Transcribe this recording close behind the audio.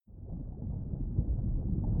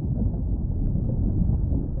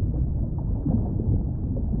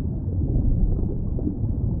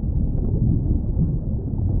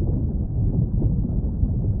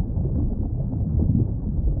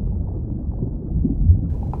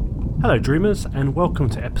Hello Dreamers, and welcome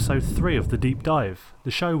to episode 3 of The Deep Dive, the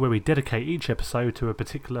show where we dedicate each episode to a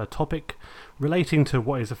particular topic relating to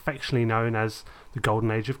what is affectionately known as the Golden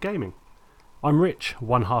Age of Gaming. I'm Rich,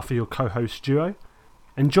 one half of your co-host duo,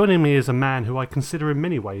 and joining me is a man who I consider in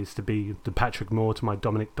many ways to be the Patrick Moore to my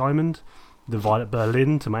Dominic Diamond, the Violet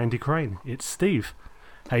Berlin to my Andy Crane. It's Steve.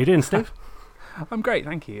 How you doing, Steve? I'm great,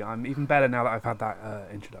 thank you. I'm even better now that I've had that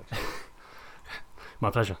introduction. My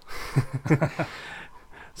pleasure.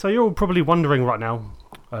 So you're all probably wondering right now,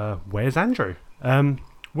 where's Andrew?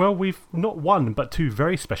 Well, we've not one, but two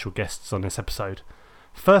very special guests on this episode.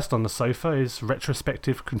 First on the sofa is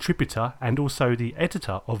retrospective contributor and also the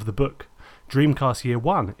editor of the book, Dreamcast Year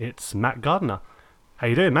 1. It's Matt Gardner. How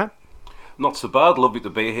you doing, Matt? Not so bad. Lovely to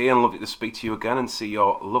be here and lovely to speak to you again and see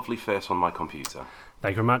your lovely face on my computer.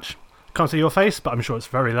 Thank you very much. Can't see your face, but I'm sure it's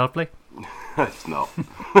very lovely. It's not.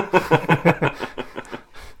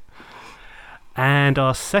 And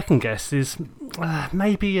our second guest is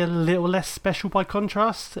maybe a little less special by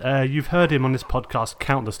contrast. You've heard him on this podcast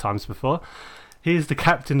countless times before. He is the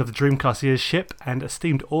captain of the Dreamcast Year's ship and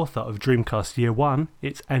esteemed author of Dreamcast Year 1.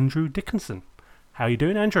 It's Andrew Dickinson. How are you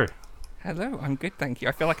doing, Andrew? Hello, I'm good, thank you.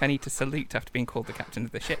 I feel like I need to salute after being called the captain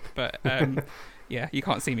of the ship, but yeah, you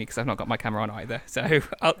can't see me because I've not got my camera on either, so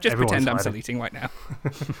I'll just pretend I'm saluting right now.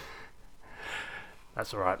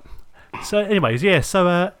 That's all right. So anyways,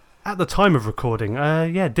 at the time of recording,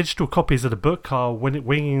 digital copies of the book are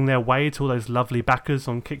winging their way to all those lovely backers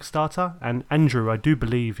on Kickstarter. And Andrew, I do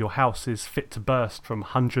believe your house is fit to burst from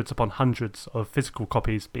hundreds upon hundreds of physical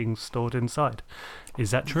copies being stored inside.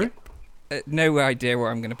 Is that true? No idea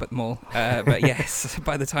where I'm going to put them all. But yes,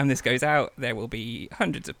 by the time this goes out, there will be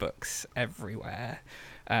hundreds of books everywhere.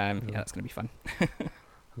 Yeah, that's going to be fun.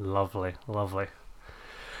 Lovely, lovely.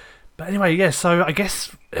 But anyway, so I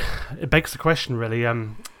guess it begs the question, really.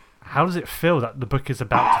 How does it feel that the book is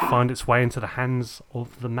about to find its way into the hands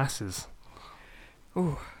of the masses?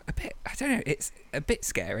 Ooh, a bit. I don't know. It's a bit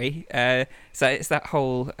scary. So it's that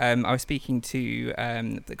whole. I was speaking to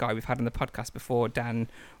the guy we've had on the podcast before, Dan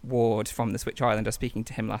Ward from the Switch Island. I was speaking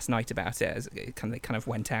to him last night about it. As they kind of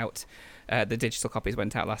went out. The digital copies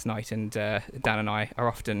went out last night, and Dan and I are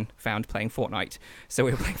often found playing Fortnite. So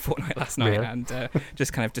we were playing Fortnite last night, and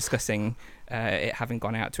just kind of discussing it having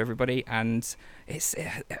gone out to everybody. And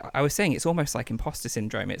I was saying it's almost like imposter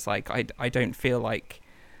syndrome. It's like I don't feel like.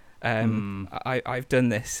 I've done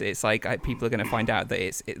this. It's like people are going to find out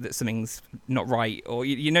that that something's not right, or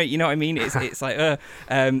you know what I mean. It's like so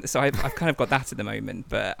I've kind of got that at the moment,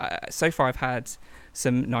 but so far I've had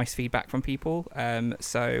some nice feedback from people,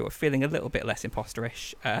 so feeling a little bit less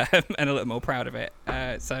imposterish and a little more proud of it.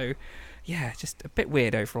 So yeah, just a bit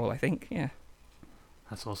weird overall, I think. Yeah.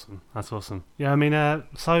 That's awesome. Yeah, I mean,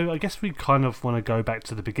 so I guess we kind of want to go back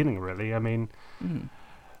to the beginning, really. I mean.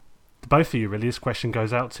 Both of you, really, this question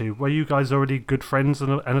goes out to, were you guys already good friends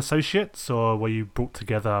and associates, or were you brought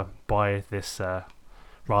together by this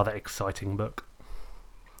rather exciting book?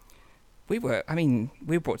 We were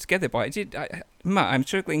brought together by it. Matt, I'm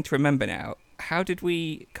struggling to remember now. How did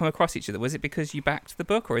we come across each other? Was it because you backed the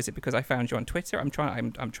book, or is it because I found you on Twitter? I'm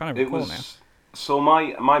trying to recall now. So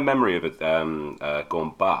my memory of it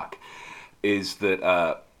going back is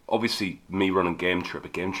that... obviously, me running Game Trip, a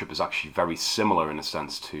Game Trip is actually very similar in a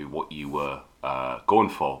sense to what you were going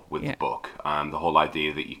for with the book. And the whole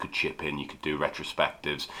idea that you could chip in, you could do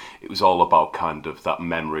retrospectives. It was all about kind of that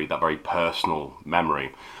memory, that very personal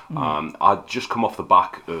memory. I'd just come off the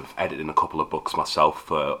back of editing a couple of books myself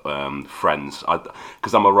for friends.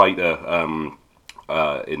 Because I'm a writer...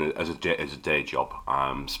 as a day job,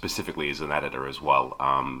 specifically as an editor as well.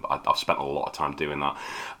 I've spent a lot of time doing that,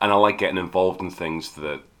 and I like getting involved in things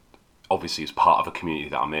that obviously is part of a community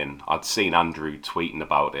that I'm in. I'd seen Andrew tweeting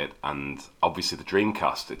about it, and obviously the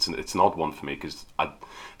Dreamcast, it's an odd one for me because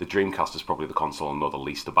the Dreamcast is probably the console I know the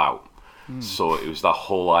least about. So it was that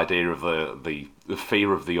whole idea of the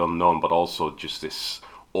fear of the unknown, but also just this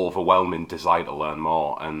overwhelming desire to learn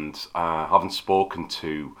more. And having spoken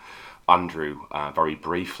to Andrew very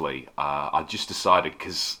briefly, I just decided,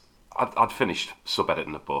 because I'd finished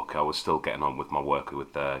sub-editing the book, I was still getting on with my work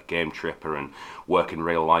with Game Tripper and work in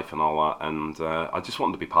real life and all that, and I just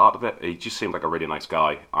wanted to be part of it. He just seemed like a really nice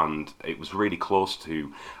guy, and it was really close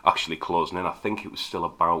to actually closing in. I think it was still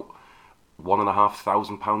about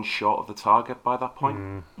 £1,500 short of the target by that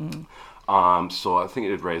point. So I think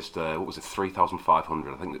it had raised,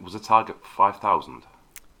 3,500. I think it was a target 5,000.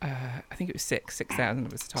 I think it was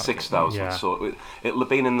 6,000 was the target. 6,000. Yeah. So it had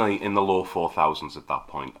been in the low 4,000s at that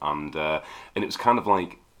point, and it was kind of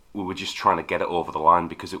like we were just trying to get it over the line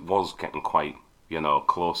because it was getting quite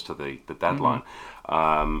close to the deadline.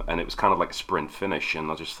 And it was kind of like a sprint finish,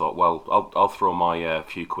 and I just thought, well, I'll throw my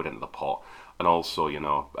few quid into the pot, and also,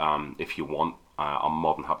 if you want, I'm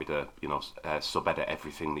more than happy to, sub-edit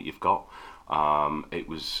everything that you've got. It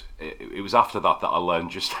was after that I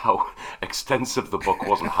learned just how extensive the book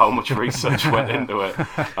was and how much research went into it,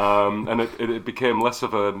 and it became less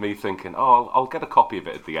of a me thinking, I'll get a copy of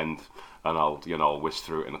it at the end, and I'll whisk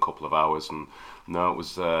through it in a couple of hours. And no, it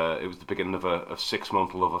was the beginning of a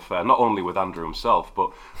 6-month love affair, not only with Andrew himself,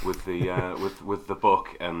 but with the with the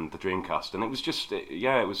book and the Dreamcast. And it was just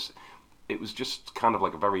it was just kind of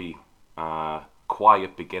like a very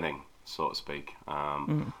quiet beginning, so to speak.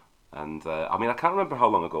 And I can't remember how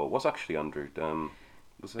long ago it was actually, Andrew.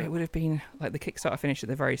 Was it? It would have been like the Kickstarter finished at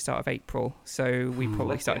the very start of April, so we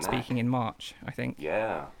probably started speaking in March, I think.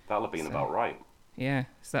 Yeah, that'll have been about right. Yeah,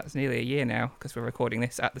 so that's nearly a year now, because we're recording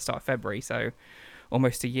this at the start of February, so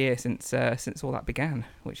almost a year since all that began,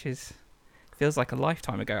 which feels like a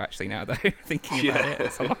lifetime ago actually now, though, thinking about it.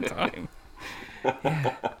 It's a long time.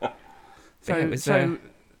 Yeah.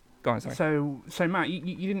 Go on, sorry. So Matt,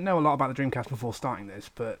 you didn't know a lot about the Dreamcast before starting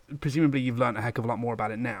this, but presumably you've learned a heck of a lot more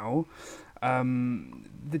about it now.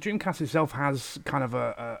 The Dreamcast itself has kind of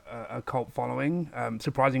a cult following,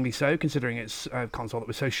 surprisingly so, considering it's a console that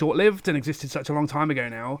was so short-lived and existed such a long time ago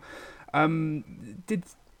now. Did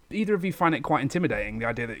either of you find it quite intimidating, the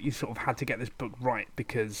idea that you sort of had to get this book right,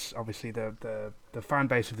 because obviously the fan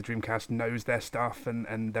base of the Dreamcast knows their stuff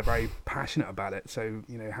and they're very passionate about it? So,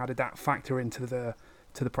 how did that factor into the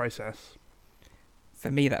process? For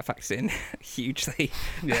me, that factors in hugely.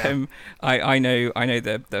 Yeah. I know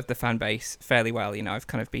the fan base fairly well. I've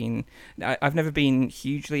kind of I've never been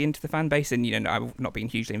hugely into the fan base, and I've not been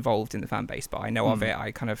hugely involved in the fan base, but I know of it.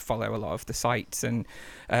 I kind of follow a lot of the sites, and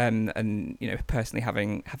personally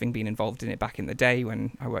having been involved in it back in the day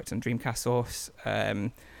when I worked on Dreamcast Source,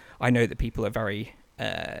 I know that people are very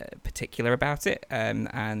particular about it,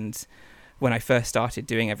 and when I first started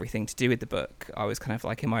doing everything to do with the book, I was kind of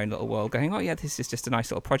like in my own little world going, oh yeah, this is just a nice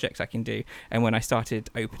little project I can do. And when I started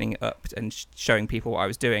opening it up and showing people what I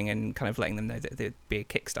was doing and kind of letting them know that there'd be a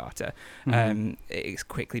Kickstarter, it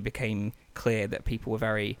quickly became clear that people were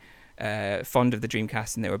very fond of the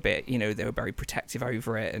Dreamcast, and they were they were very protective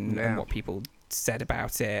over it and what people said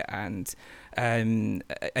about it and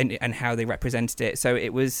how they represented it. So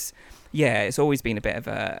it was, it's always been a bit of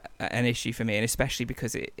an issue for me, and especially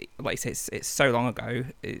because it, like I say, it's so long ago.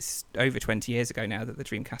 It's over 20 years ago now that the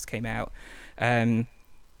Dreamcast came out.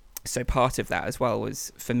 So part of that as well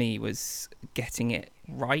was getting it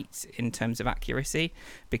right in terms of accuracy,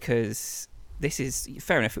 because this is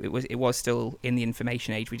fair enough. It was still in the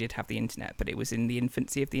information age. We did have the internet, but it was in the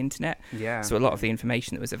infancy of the internet. Yeah. So a lot of the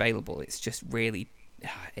information that was available, it's just really,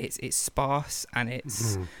 it's sparse and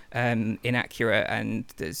it's inaccurate. And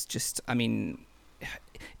there's just, in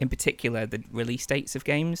particular, the release dates of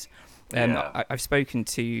games. I've spoken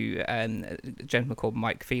to a gentleman called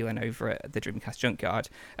Mike Phelan over at the Dreamcast Junkyard.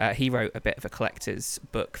 He wrote a bit of a collector's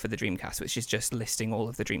book for the Dreamcast, which is just listing all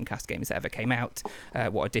of the Dreamcast games that ever came out,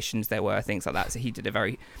 what editions there were, things like that. So he did a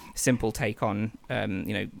very simple take on,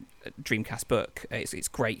 Dreamcast book. It's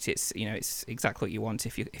great. It's it's exactly what you want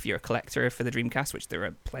if you're a collector for the Dreamcast, which there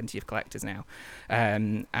are plenty of collectors now.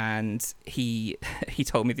 And he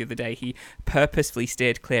told me the other day he purposefully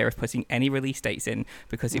steered clear of putting any release dates in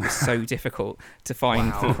because it was so difficult to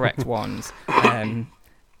find the correct ones.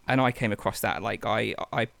 And I came across that. Like I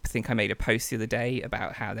think I made a post the other day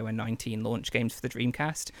about how there were 19 launch games for the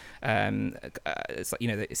Dreamcast. It's like,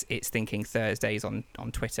 it's Thinking Thursdays on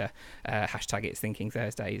Twitter. Hashtag It's Thinking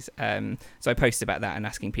Thursdays. So I posted about that and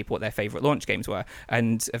asking people what their favourite launch games were.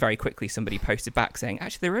 And very quickly somebody posted back saying,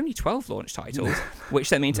 actually, there were only 12 launch titles, which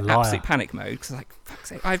sent me into absolute panic mode. Because fuck's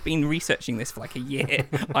sake, I've been researching this for like a year.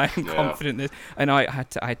 I am confident this, and I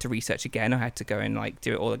had to research again. I had to go and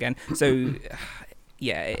do it all again. So.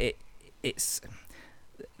 It's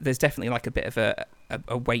there's definitely like a bit of a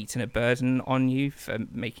weight and a burden on you for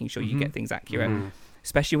making sure you get things accurate,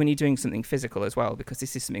 especially when you're doing something physical as well, because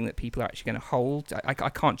this is something that people are actually going to hold. I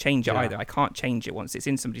can't change it either. I can't change it once it's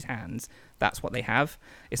in somebody's hands. That's what they have.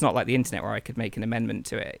 It's not like the internet where I could make an amendment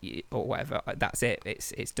to it or whatever. That's it.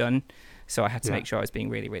 It's done. So I had to make sure I was being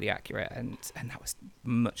really, really accurate, and that was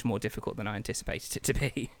much more difficult than I anticipated it to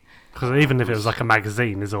be. Because even if it was like a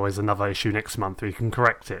magazine, there's always another issue next month where you can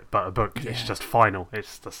correct it, but a book, it's just final.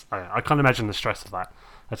 It's just, I can't imagine the stress of that.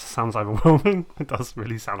 It just sounds overwhelming. It does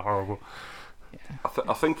really sound horrible. Yeah.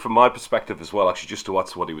 I think from my perspective as well, actually, just to add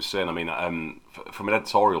to what he was saying, from an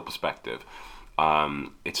editorial perspective,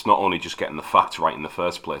 it's not only just getting the facts right in the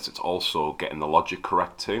first place, it's also getting the logic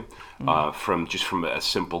correct too, from a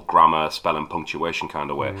simple grammar, spelling, punctuation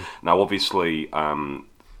kind of way. Now, obviously,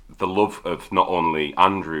 the love of not only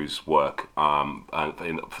Andrew's work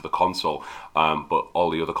for the console, but all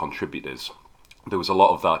the other contributors, there was a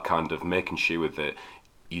lot of that kind of making sure that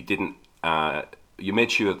you didn't. You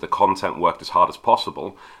made sure that the content worked as hard as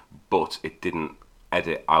possible, but it didn't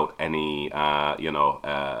edit out any,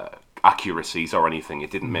 accuracies or anything.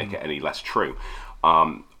 It didn't make it any less true.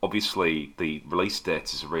 Obviously, the release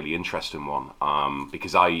date is a really interesting one,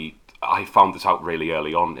 because I found this out really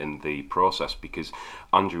early on in the process, because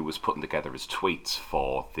Andrew was putting together his tweets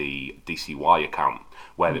for the DCY account,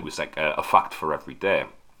 where it was like a fact for every day.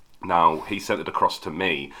 Now, he sent it across to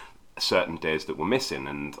me certain days that were missing,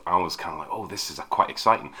 and I was kind of like, oh, this is quite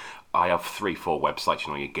exciting. I have 3-4 websites,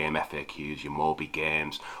 your Game FAQs, your Moby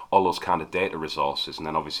Games, all those kind of data resources, and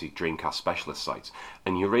then obviously Dreamcast specialist sites.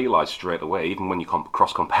 And you realise straight away, even when you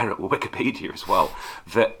cross-compare it with Wikipedia as well,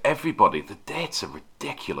 that everybody, the dates are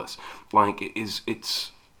ridiculous. Like,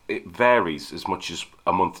 it varies as much as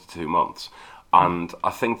a month to 2 months. And I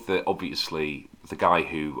think that obviously the guy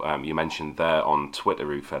who you mentioned there on Twitter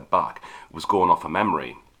who fed back was going off of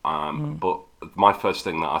memory. But my first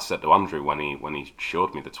thing that I said to Andrew when he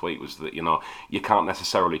showed me the tweet was that, you can't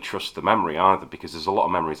necessarily trust the memory either, because there's a lot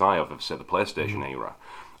of memories I have of, say, the PlayStation era,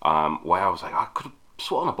 where I was like, I could have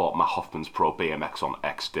sworn I bought my Hoffman's Pro BMX on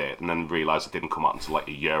X date, and then realised it didn't come out until like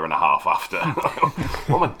a year and a half after.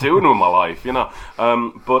 What am I doing with my life,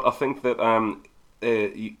 But I think that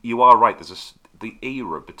you are right. There's the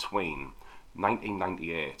era between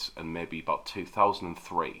 1998 and maybe about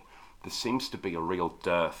 2003. There seems to be a real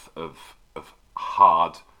dearth of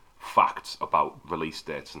hard facts about release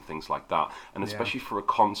dates and things like that, and especially for a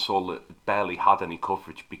console that barely had any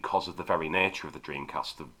coverage because of the very nature of the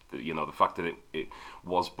Dreamcast. The fact that it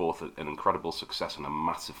was both an incredible success and a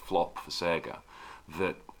massive flop for Sega,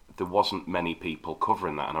 that there wasn't many people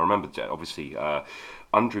covering that. And I remember, obviously,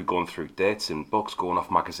 Andrew going through dates in books, going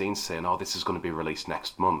off magazines saying, oh, this is going to be released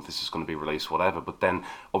next month, this is going to be released whatever. But then,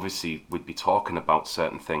 obviously, we'd be talking about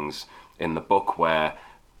certain things in the book where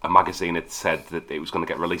a magazine had said that it was going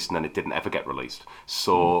to get released and then it didn't ever get released.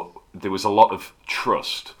 So there was a lot of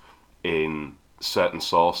trust in certain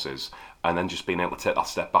sources, and then just being able to take that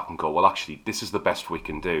step back and go, well, actually, this is the best we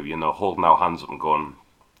can do, holding our hands up and going,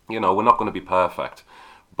 we're not going to be perfect,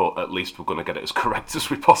 but at least we're going to get it as correct as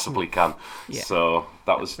we possibly can. Yeah, so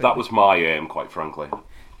that was my aim, quite frankly.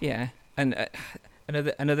 Yeah, and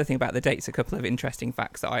another thing about the dates, a couple of interesting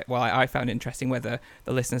facts that I found interesting. Whether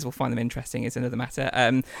the listeners will find them interesting is another matter.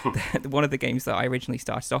 One of the games that I originally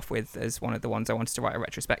started off with as one of the ones I wanted to write a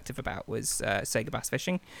retrospective about was Sega Bass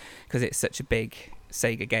Fishing, because it's such a big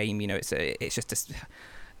Sega game. It's just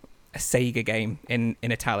a Sega game in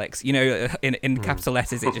italics. In capital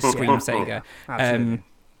letters, it just screams Sega.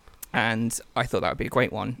 And I thought that would be a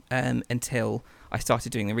great one until I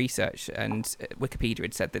started doing the research, and Wikipedia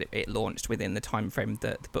had said that it launched within the time frame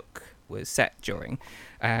that the book was set during.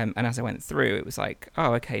 And as I went through, it was like,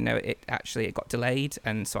 oh, okay, no, it got delayed.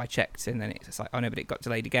 And so I checked, and then it's like, oh, no, but it got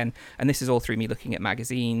delayed again. And this is all through me looking at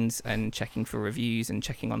magazines and checking for reviews and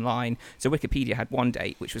checking online. So Wikipedia had one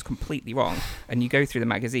date, which was completely wrong. And you go through the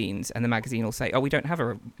magazines, and the magazine will say, oh, we don't have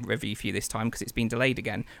a review for you this time because it's been delayed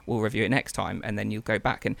again. We'll review it next time. And then you'll go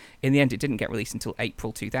back. And in the end, it didn't get released until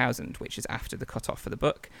April 2000, which is after the cutoff for the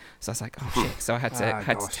book. So I was like, oh, shit. So I had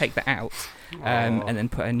to take that out and then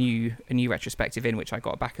put a new retrospective in, which I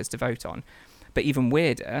got backers to vote on. But even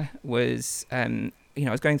weirder was, I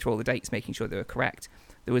was going through all the dates, making sure they were correct.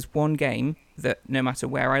 There was one game that, no matter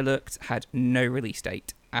where I looked, had no release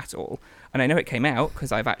date at all. And I know it came out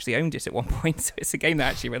because I've actually owned it at one point, so it's a game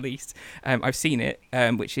that actually released. I've seen it,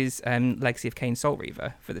 which is Legacy of Kain Soul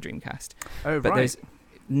Reaver for the Dreamcast. Oh, right. But there's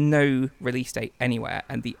no release date anywhere,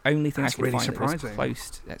 and the only thing I could find surprising. that was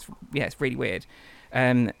close, it's really weird.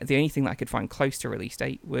 The only thing that I could find close to release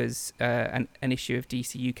date was an issue of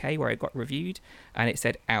DC UK where it got reviewed, and it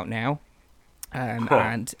said out now.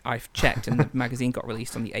 And I've checked, and the magazine got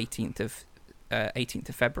released on the 18th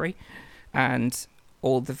of February, and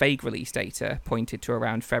all the vague release data pointed to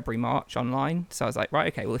around February, March online. So I was like,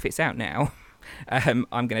 right, okay, well, if it's out now, I'm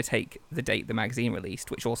going to take the date the magazine released,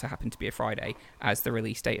 which also happened to be a Friday, as the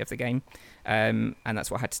release date of the game. And that's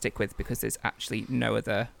what I had to stick with, because there's actually no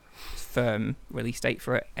other firm release date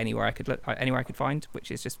for it anywhere I could find,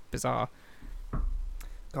 which is just bizarre.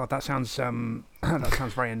 God, that sounds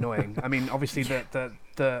very annoying. I mean, obviously the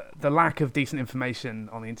the lack of decent information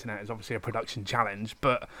on the internet is obviously a production challenge,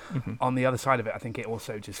 but on the other side of it, I think it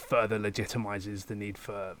also just further legitimizes the need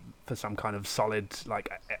for some kind of solid, like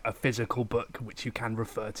a physical book which you can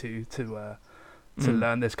refer to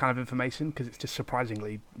learn this kind of information, because it's just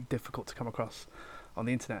surprisingly difficult to come across on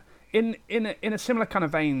the internet. In a similar kind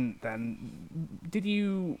of vein, then, did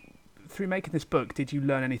you, through making this book, did you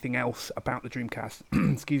learn anything else about the Dreamcast,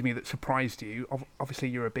 excuse me, that surprised you? Obviously,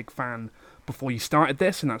 you're a big fan before you started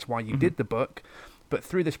this, and that's why you did the book. But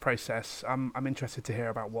through this process, I'm interested to hear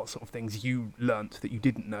about what sort of things you learnt that you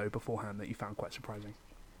didn't know beforehand that you found quite surprising.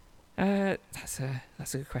 That's a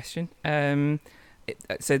good question.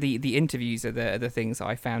 So the interviews are the things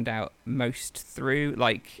I found out most through.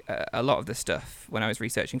 Like a lot of the stuff when I was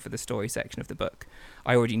researching for the story section of the book,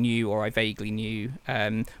 I already knew, or I vaguely knew.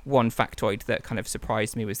 One factoid that kind of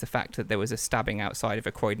surprised me was the fact that there was a stabbing outside of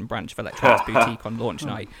a Croydon branch of Electronics Boutique on launch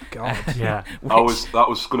night. God, yeah. That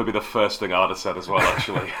was going to be the first thing I'd have said as well,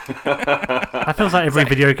 actually. That feels like every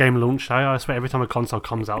video game launch show. I swear every time a console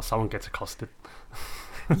comes out, someone gets accosted.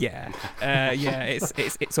 Yeah,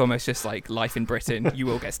 it's almost just like life in Britain. You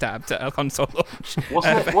will get stabbed at a console launch.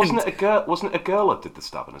 Wasn't it a girl that did the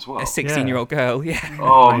stabbing as well? A 16-year-old girl. Yeah.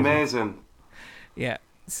 Oh, amazing. Yeah.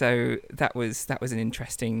 So that was an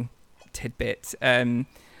interesting tidbit.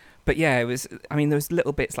 But yeah, it was. I mean, there was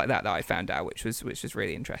little bits like that I found out, which was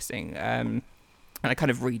really interesting. And I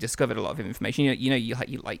kind of rediscovered a lot of information.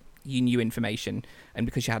 You knew information, and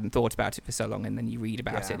because you hadn't thought about it for so long, and then you read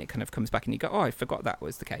about it, and it kind of comes back, and you go, "Oh, I forgot that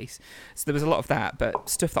was the case." So there was a lot of that, but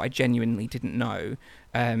stuff that I genuinely didn't know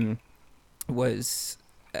was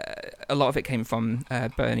a lot of it came from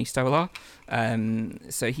Bernie Stolar.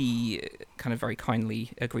 So he kind of very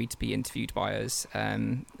kindly agreed to be interviewed by us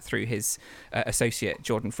through his associate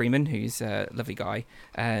Jordan Freeman, who's a lovely guy,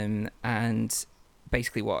 and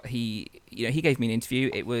basically what he gave me an interview.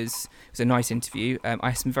 It was a nice interview.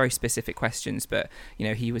 I had some very specific questions, but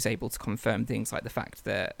he was able to confirm things like the fact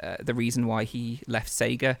that the reason why he left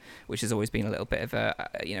Sega, which has always been a little bit of a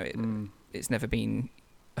it's never been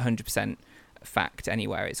 100% fact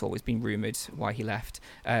anywhere. It's always been rumored why he left.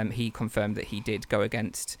 He confirmed that he did go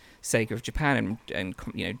against Sega of Japan and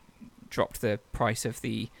dropped the price of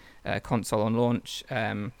the console on launch.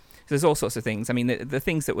 So there's all sorts of things. I mean, the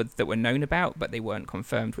things that were known about, but they weren't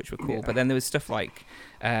confirmed, which were cool. Yeah. But then there was stuff like,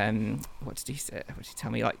 what did he say? What did he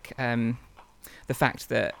tell me? Like the fact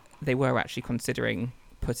that they were actually considering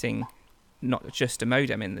putting not just a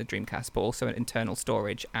modem in the Dreamcast, but also an internal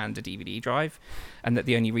storage and a DVD drive, and that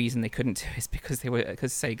the only reason they couldn't do is because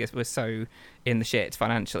Sega was so in the shit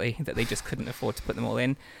financially that they just couldn't afford to put them all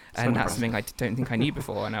in. And that's something I don't think I knew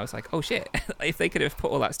before. And I was like, oh shit! If they could have put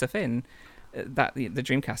all that stuff in, that the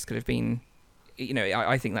Dreamcast could have been,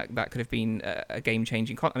 I think that could have been a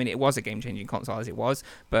game-changing console. I mean, it was a game-changing console as it was,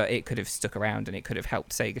 but it could have stuck around and it could have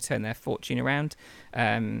helped Sega turn their fortune around.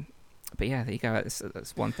 But yeah, there you go.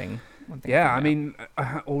 That's one thing. Yeah, I mean,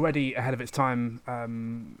 already ahead of its time,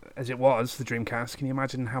 as it was, the Dreamcast. Can you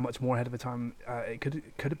imagine how much more ahead of the time it could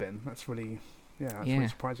have been? That's really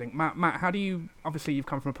surprising. Matt, how do you? Obviously, you've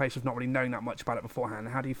come from a place of not really knowing that much about it beforehand.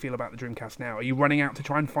 How do you feel about the Dreamcast now? Are you running out to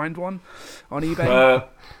try and find one on eBay?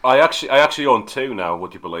 I actually own two now.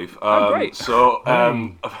 Would you believe? Great. So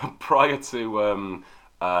prior to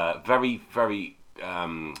very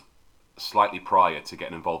slightly prior to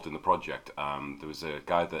getting involved in the project, there was a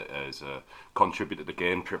guy that has contributed to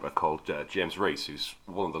Game Tripper called James Reese, who's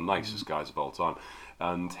one of the nicest guys of all time,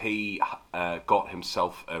 and he got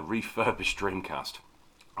himself a refurbished Dreamcast,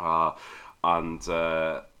 and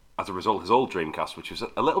as a result, his old Dreamcast, which was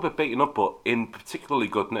a little bit beaten up but in particularly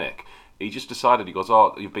good nick, he just decided, he goes,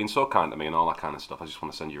 "Oh, you've been so kind to me and all that kind of stuff. I just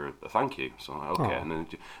want to send you a thank you." So I'm like, okay, and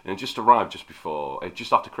it just arrived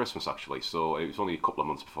just after Christmas actually. So it was only a couple of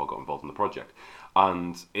months before I got involved in the project,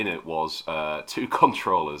 and in it was 2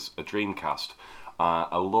 controllers, a Dreamcast,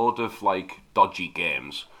 a load of like dodgy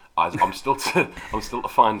games. I'm still to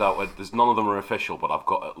find out. There's none of them are official, but I've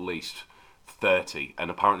got at least 30,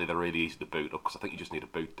 and apparently they're really easy to boot up because I think you just need a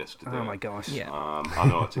boot disc to do it. Oh my gosh! Yeah, I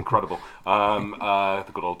know, it's incredible.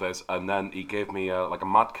 The good old days. And then he gave me like a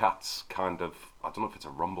Mad Catz kind of, I don't know if it's a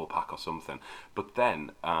Rumble Pack or something. But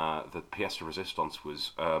then the pièce de résistance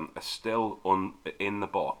was still in the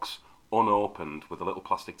box, unopened with a little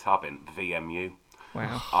plastic tab in, VMU.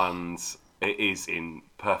 Wow! And it is in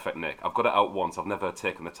perfect nick. I've got it out once. I've never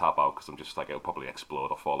taken the tab out because I'm just like, it'll probably explode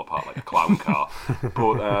or fall apart like a clown car.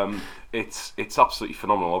 But it's absolutely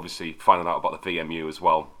phenomenal. Obviously, finding out about the VMU as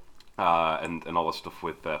well. and all the stuff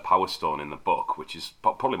with Power Stone in the book, which is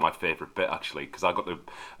probably my favourite bit actually, because I got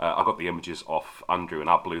the images off Andrew and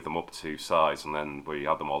I blew them up to size, and then we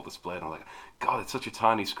had them all displayed. And I'm like, God, it's such a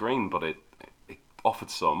tiny screen, but it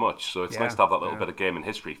offered so much. So it's nice to have that little bit of gaming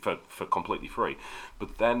history for completely free.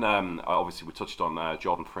 But then obviously we touched on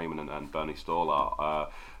Jordan Freeman and Bernie Stolar.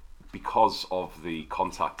 Because of the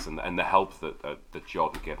contacts and the help that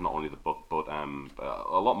Jordan gave, not only the book but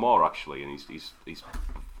a lot more actually, and he's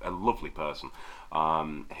a lovely person.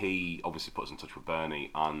 He obviously put us in touch with Bernie,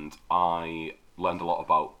 and I learned a lot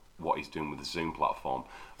about what he's doing with the Zoom platform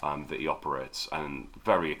that he operates, and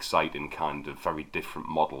very exciting, kind of very different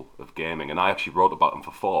model of gaming. And I actually wrote about him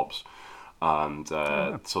for Forbes. And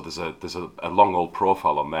so there's a long old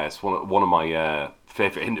profile on there. It's one of my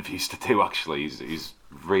favourite interviews to do actually. He's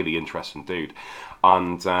really interesting dude.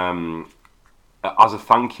 And as a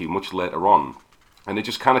thank you, much later on, and it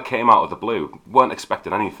just kind of came out of the blue, weren't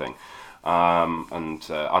expecting anything. And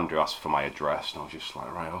Andrew asked for my address, and I was just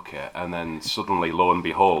like, right, okay. And then suddenly, lo and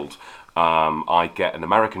behold, I get an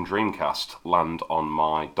American Dreamcast land on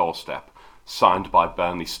my doorstep, signed by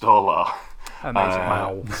Bernie Stolar. Amazing.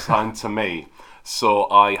 Wow. Signed to me. So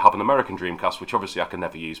I have an American Dreamcast, which obviously I can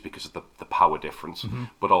never use because of the power difference,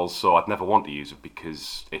 but also I'd never want to use it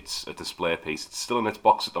because it's a display piece. It's still in its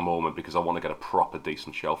box at the moment because I want to get a proper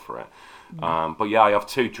decent shelf for it. But yeah, I have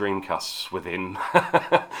 2 Dreamcasts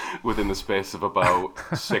within the space of about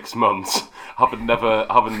 6 months. Having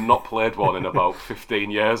not played one in about 15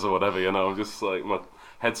 years or whatever, I'm just like, my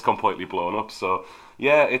head's completely blown up. So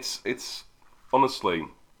yeah, it's honestly,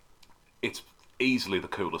 it's easily the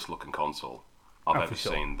coolest looking console I've ever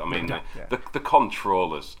seen. I mean, the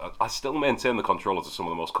controllers, I still maintain the controllers are some of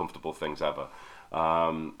the most comfortable things ever.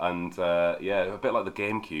 A bit like the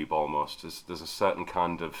GameCube almost. There's a certain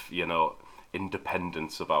kind of,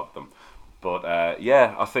 independence about them. But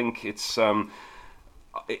I think it's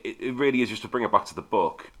it really is, just to bring it back to the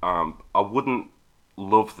book. I wouldn't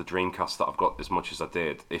love the Dreamcast that I've got as much as I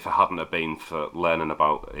did if it hadn't have been for learning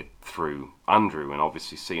about it through Andrew, and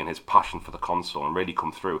obviously seeing his passion for the console and really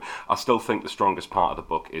come through. I still think the strongest part of the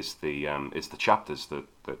book is the chapters that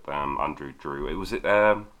Andrew drew. Was it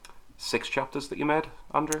 6 chapters that you made,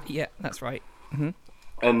 Andrew? Yeah, that's right. Mm-hmm.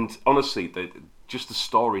 And honestly, just the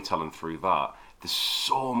storytelling through that, there's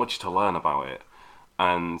so much to learn about it.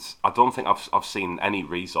 And I don't think I've seen any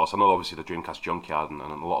resource. I know obviously the Dreamcast Junkyard and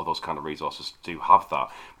a lot of those kind of resources do have that,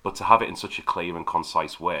 but to have it in such a clear and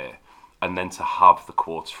concise way, and then to have the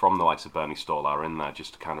quotes from the likes of Bernie Stolar in there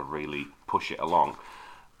just to kind of really push it along,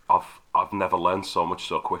 I've never learned so much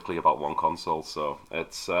so quickly about one console. So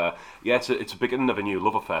it's a beginning of a new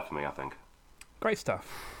love affair for me, I think. Great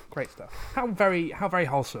stuff. How very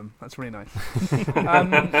wholesome. That's really nice.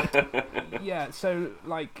 So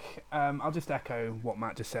I'll just echo what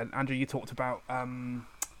Matt just said. Andrew, you talked about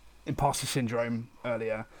imposter syndrome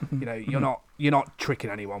earlier. You're not tricking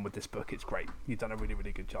anyone with this book. It's great. You've done a really,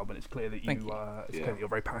 really good job, and it's clear that clear that you're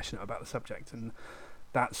very passionate about the subject, and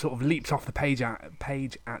that sort of leaps off the page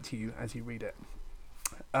at you as you read it.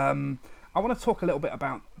 I want to talk a little bit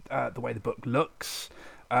about the way the book looks.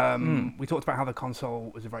 We talked about how the console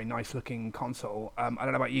was a very nice looking console. I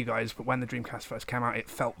don't know about you guys, but when the Dreamcast first came out, it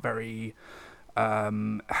felt very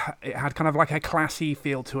it had kind of like a classy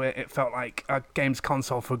feel to it. It felt like a games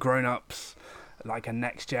console for grown-ups, like a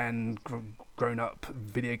next-gen grown-up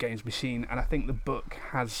video games machine. And I think the book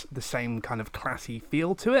has the same kind of classy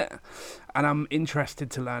feel to it. And I'm interested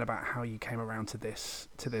to learn about how you came around to this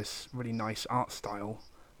really nice art style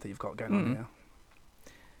that you've got going on here.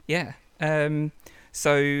 Yeah.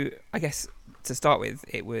 So I guess to start with,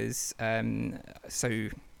 it was trying to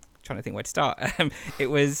think where to start. It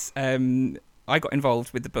was I got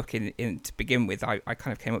involved with the book in to begin with. I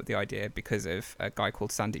kind of came up with the idea because of a guy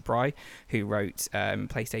called Sandeep Rai, who wrote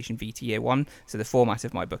PlayStation Vita Year One. So the format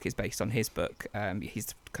of my book is based on his book.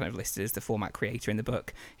 He's kind of listed as the format creator in the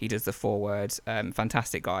book. He does the foreword.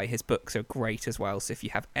 Fantastic guy. His books are great as well. So if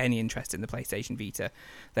you have any interest in the PlayStation Vita,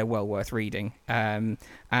 they're well worth reading. And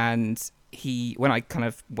when I kind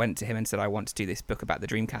of went to him and said, I want to do this book about the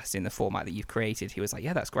Dreamcast in the format that you've created, he was like,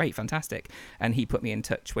 yeah, that's great, fantastic. And he put me in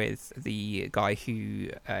touch with the guy who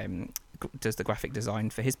does the graphic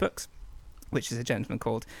design for his books, which is a gentleman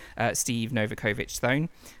called Steve Novakovic Stone.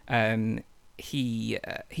 He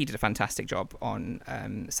did a fantastic job on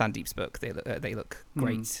Sandeep's book. They look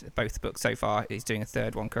great, both books so far. He's doing a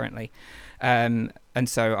third one currently. And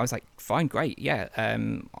so I was like, fine, great, yeah,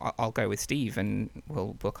 I'll go with Steve, and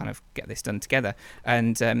we'll kind of get this done together.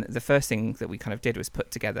 And the first thing that we kind of did was put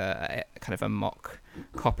together kind of a mock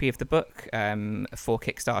copy of the book for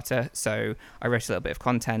Kickstarter. So I wrote a little bit of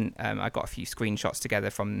content. I got a few screenshots together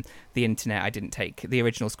from the internet. I didn't take the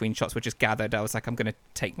original screenshots; were just gathered. I was like, I'm going to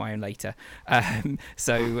take my own later. And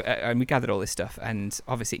we gathered all this stuff, and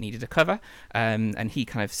obviously it needed a cover. And he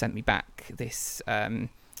kind of sent me back this.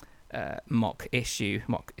 Mock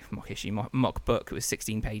book. It was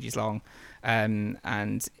 16 pages long,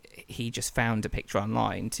 and he just found a picture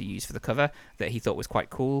online to use for the cover that he thought was quite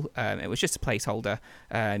cool. It was just a placeholder,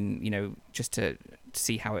 just to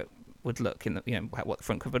see how it would look in the, what the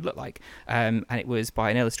front cover would look like. And it was by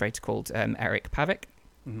an illustrator called Eric Pavic,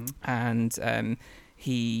 and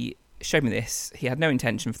he showed me this. He had no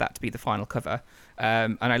intention for that to be the final cover,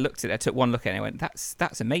 and I looked at it. I took one look at it and I went,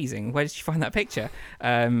 that's amazing, where did you find that picture?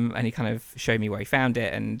 And he kind of showed me where he found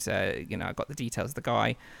it, and I got the details of the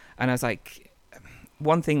guy, and I was like,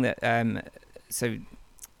 one thing that so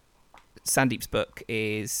Sandeep's book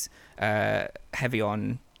is heavy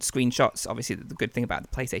on screenshots. Obviously, the good thing about the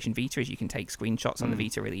PlayStation Vita is you can take screenshots on the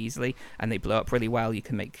Vita really easily, and they blow up really well. You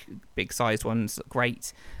can make big sized ones look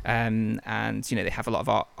great, and they have a lot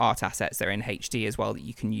of art assets. They're in HD as well that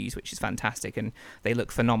you can use, which is fantastic, and they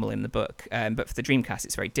look phenomenal in the book. But for the Dreamcast,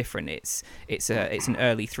 it's very different. It's an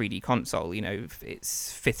early 3D console.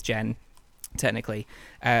 It's 5th gen technically,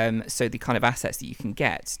 so the kind of assets that you can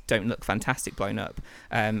get don't look fantastic blown up.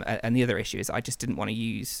 And the other issue is I just didn't want to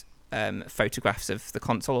use photographs of the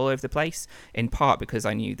console all over the place, in part because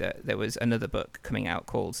I knew that there was another book coming out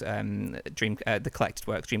called The Collected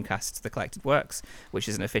Works, Dreamcast The Collected Works, which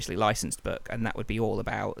is an officially licensed book, and that would be all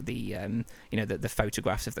about the the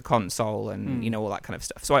photographs of the console and all that kind of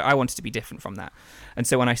stuff. So I wanted to be different from that, and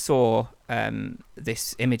so when I saw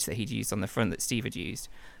this image that he'd used on the front that Steve had used,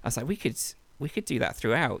 I was like, we could do that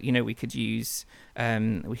throughout. We could use,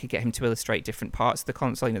 we could get him to illustrate different parts of the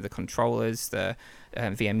console, the controllers, the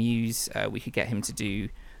VMUs. We could get him to do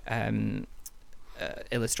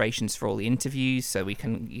illustrations for all the interviews, so you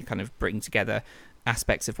kind of bring together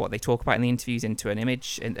aspects of what they talk about in the interviews into an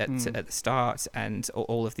image at the start, and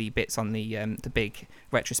all of the bits on the big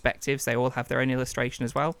retrospectives, they all have their own illustration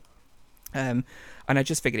as well. And I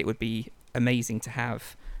just figured it would be amazing to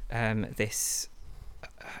have this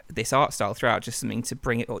art style throughout, just something to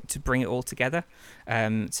bring it all together,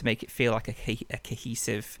 to make it feel like a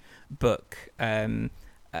cohesive book, and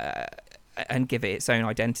give it its own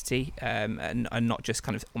identity, and not just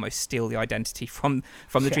kind of almost steal the identity from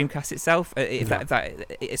the Dreamcast itself.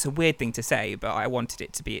 It's a weird thing to say, but I wanted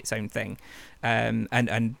it to be its own thing,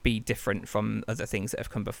 and be different from other things that have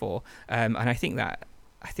come before. And I think that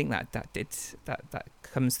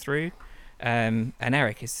comes through. And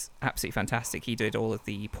Eric is absolutely fantastic. He did all of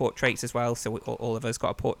the portraits as well, so all of us got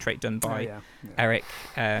a portrait done by Eric,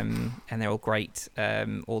 and they're all great.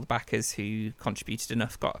 All the backers who contributed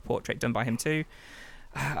enough got a portrait done by him too.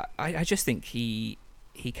 I just think he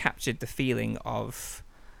captured the feeling of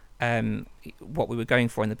what we were going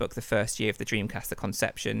for in the book the first year of the Dreamcast, the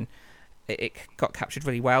conception. It got captured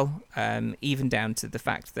really well, even down to the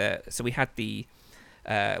fact that, so we had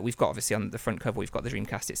we've got, obviously on the front cover, we've got the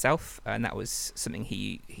Dreamcast itself, and that was something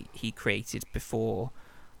he created before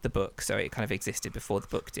the book, so it kind of existed before the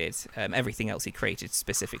book did. Everything else he created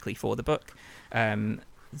specifically for the book.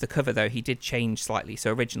 The cover, though, he did change slightly.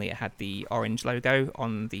 So originally it had the orange logo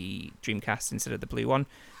on the Dreamcast instead of the blue one,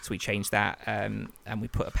 so we changed that, and we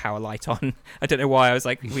put a power light on. I don't know why, I was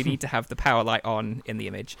like, we need to have the power light on in the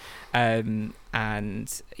image, and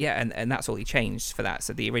that's all he changed for that.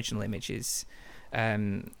 So the original image is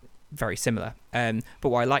very similar, but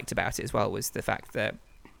what I liked about it as well was the fact that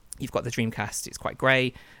you've got the Dreamcast, it's quite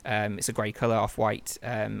grey, it's a grey colour off white,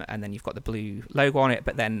 and then you've got the blue logo on it,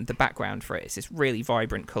 but then the background for it is this really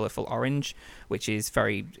vibrant, colourful orange, which is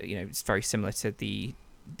very, it's very similar to the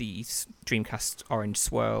Dreamcast orange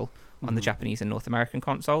swirl on the Japanese and North American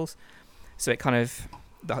consoles. So it kind of,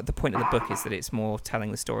 the point of the book is that it's more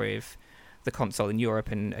telling the story of the console in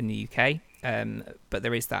Europe and the UK, but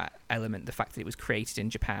there is that element, the fact that it was created in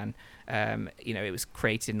Japan, it was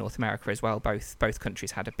created in North America as well. Both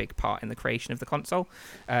countries had a big part in the creation of the console,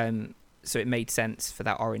 so it made sense for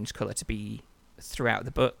that orange colour to be throughout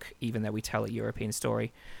the book, even though we tell a European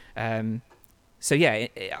story. So yeah,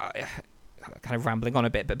 kind of rambling on a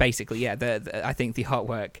bit, but basically, yeah, I think the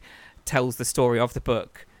artwork tells the story of the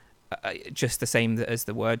book just the same as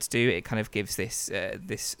the words do. It kind of gives this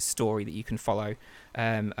story that you can follow,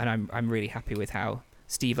 and I'm really happy with how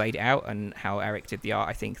Steve laid it out and how Eric did the art,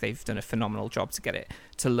 I think they've done a phenomenal job to get it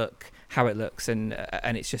to look how it looks, and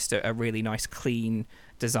it's just a really nice, clean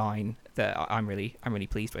design that I'm really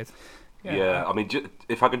pleased with. Yeah, I mean,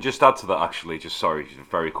 if I could just add to that, actually,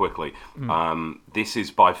 very quickly. This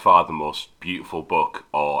is by far the most beautiful book,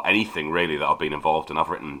 or anything really, that I've been involved in. I've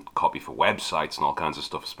written copy for websites and all kinds of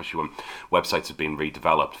stuff, especially when websites have been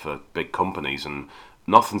redeveloped for big companies, and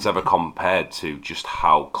nothing's ever compared to just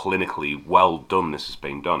how clinically well done this has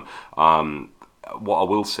been done. What I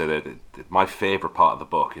will say, that my favourite part of the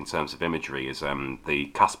book in terms of imagery is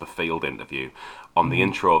the Casper Field interview. On the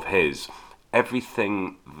intro of his,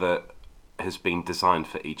 everything that has been designed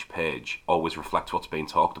for each page always reflects what's being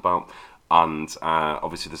talked about, and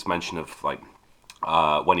obviously there's mention of like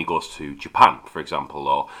when he goes to Japan, for example,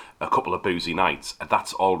 or a couple of boozy nights, and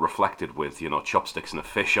that's all reflected with chopsticks and a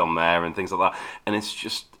fish on there and things like that, and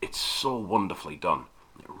it's so wonderfully done.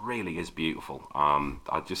 It really is beautiful.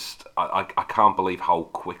 I can't believe how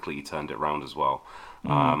quickly he turned it around as well.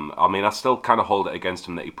 I mean, I still kind of hold it against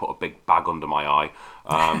him that he put a big bag under my eye,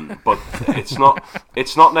 but it's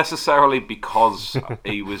not necessarily because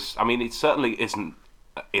he was. I mean, it certainly isn't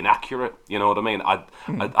inaccurate. You know what I mean?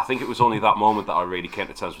 I think it was only that moment that I really came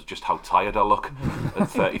to terms with just how tired I look at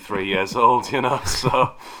 33 years old.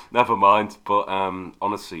 So never mind. But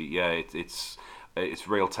honestly, yeah, it's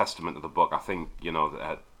real testament to the book. I think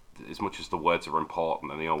as much as the words are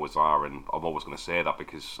important, and they always are, and I'm always going to say that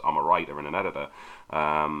because I'm a writer and an editor,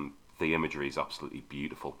 the imagery is absolutely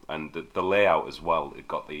beautiful, and the layout as well. It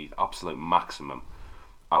got the absolute maximum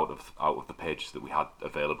out of the pages that we had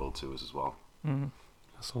available to us as well.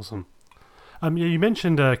 That's awesome. You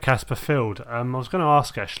mentioned Casper Field. I was going to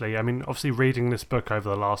ask, actually, I mean, obviously reading this book over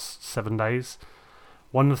the last 7 days,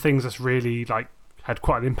 one of the things that's really had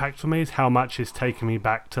quite an impact for me is how much it's taken me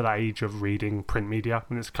back to that age of reading print media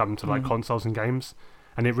when it's come to consoles and games,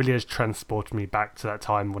 and it really has transported me back to that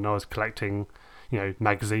time when I was collecting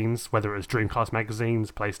magazines, whether it was Dreamcast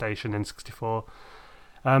magazines, PlayStation, N64.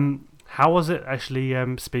 How was it actually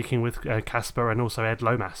speaking with Casper and also Ed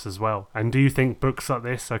Lomas as well? And do you think books like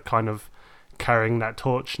this are kind of carrying that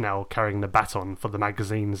torch now, carrying the baton for the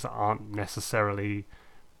magazines that aren't necessarily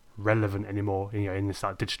relevant anymore in this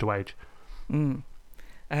digital age?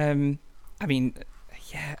 I mean,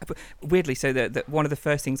 yeah, weirdly, so that one of the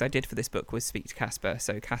first things I did for this book was speak to Casper.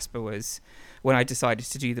 So Casper was, when I decided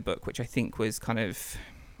to do the book, which I think it was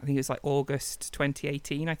like August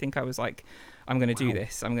 2018, I think I was like, I'm going to do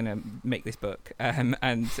this. I'm going to make this book. And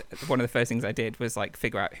one of the first things I did was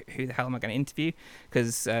figure out who the hell am I going to interview,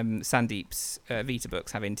 because Sandeep's Vita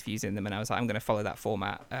books have interviews in them, and I was like, I'm going to follow that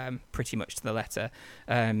format pretty much to the letter.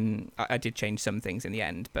 I did change some things in the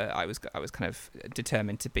end, but I was kind of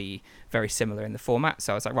determined to be very similar in the format.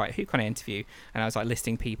 So I was like, right, who can I interview? And I was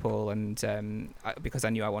listing people, and because I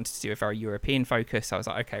knew I wanted to do a very European focus, I was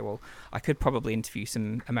like, okay, well, I could probably interview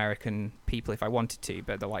some American people if I wanted to,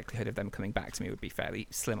 but the likelihood of them coming back to me would be fairly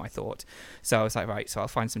slim, I thought. So I was like, right, so I'll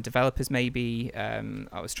find some developers maybe.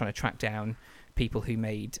 I was trying to track down people who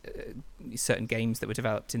made certain games that were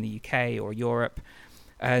developed in the UK or Europe.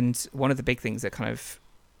 And one of the big things that kind of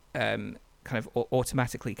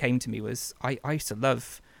automatically came to me was I used to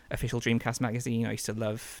love Official Dreamcast magazine. I used to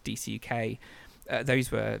love DC UK.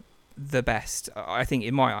 Those were the best. I think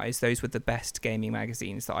in my eyes, those were the best gaming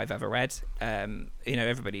magazines that I've ever read.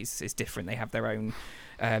 Everybody's is different. They have their own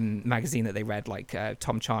magazine that they read, like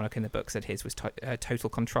Tom Charnock in the book said his was Total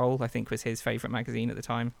Control, I think was his favourite magazine at the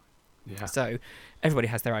time. Yeah. So everybody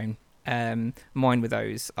has their own. Mine were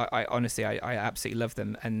those. I honestly, I absolutely love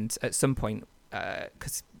them. And at some point,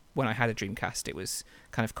 because when I had a Dreamcast, it was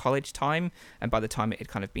kind of college time, and by the time it had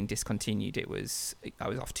kind of been discontinued, I was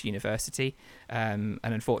off to university, and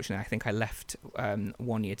unfortunately I think I left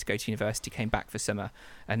 1 year to go to university, came back for summer,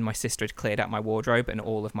 and my sister had cleared out my wardrobe and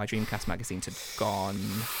all of my Dreamcast magazines had gone.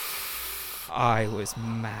 I was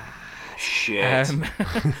mad. Shit.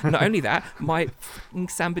 Not only that, my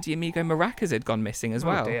Samba de Amigo maracas had gone missing as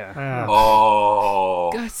well. Oh dear.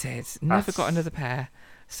 Oh. Gutted. Never got another pair.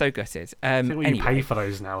 So gutted. I think you pay for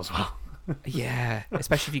those now as well. Yeah,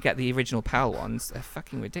 especially if you get the original PAL ones. They're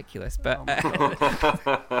fucking ridiculous. But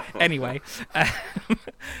anyway,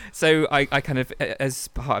 so I kind of, as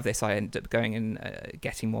part of this, I ended up going and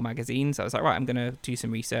getting more magazines. I was like, right, I'm going to do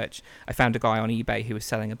some research. I found a guy on eBay who was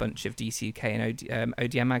selling a bunch of DC UK and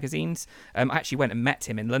ODM magazines. I actually went and met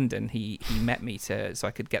him in London. He met me so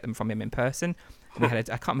I could get them from him in person. And we had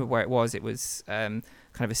I can't remember where it was. It was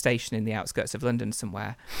kind of a station in the outskirts of London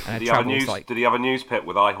somewhere. And did he have a news pit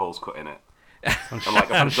with eye holes cut in it? And like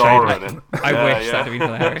a fedora in it. I wish that would have been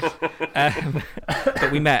hilarious.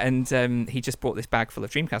 But we met, and he just brought this bag full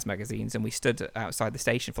of Dreamcast magazines, and we stood outside the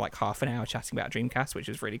station for like half an hour chatting about Dreamcast, which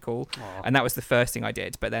was really cool. Aww. And that was the first thing I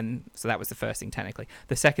did. But then, so that was the first thing technically.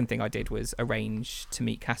 The second thing I did was arrange to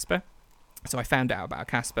meet Casper. So I found out about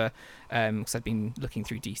Casper because I'd been looking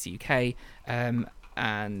through DC UK,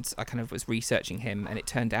 and I kind of was researching him, and it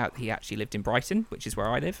turned out he actually lived in Brighton, which is where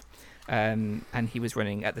I live. And he was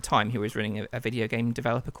running, at the time, a video game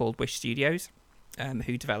developer called Wish Studios,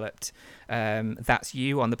 who developed That's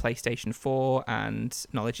You on the PlayStation 4 and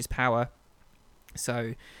Knowledge is Power.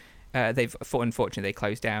 So unfortunately they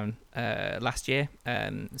closed down last year,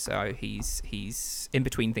 so he's in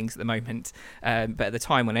between things at the moment, but at the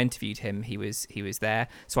time when I interviewed him, he was there.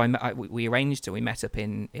 So we met up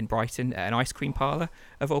in Brighton at an ice cream parlour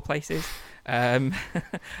of all places, and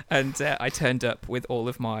I turned up with all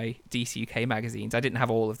of my DC UK magazines. I didn't have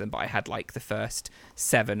all of them, but I had like the first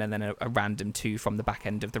 7 and then a random 2 from the back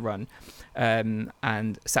end of the run,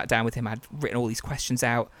 and sat down with him. I'd written all these questions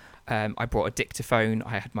out. I brought a dictaphone.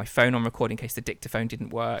 I had my phone on record in case the dictaphone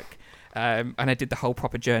didn't work, and I did the whole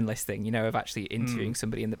proper journalist thing, of actually interviewing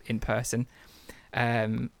somebody in person.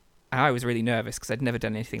 And I was really nervous because I'd never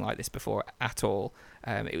done anything like this before at all.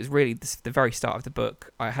 It was really the very start of the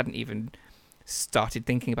book. I hadn't even started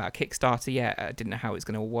thinking about Kickstarter yet. I didn't know how it was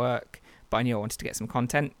going to work, but I knew I wanted to get some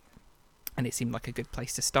content, and it seemed like a good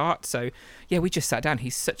place to start. So yeah, we just sat down.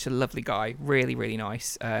 He's such a lovely guy, really, really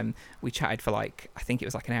nice. We chatted for I think it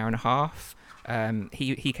was like an hour and a half.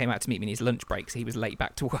 He came out to meet me in his lunch break, so he was late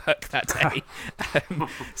back to work that day.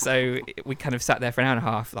 So we kind of sat there for an hour and a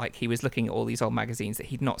half. Like, he was looking at all these old magazines that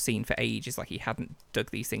he'd not seen for ages. Like, he hadn't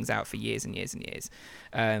dug these things out for years and years and years.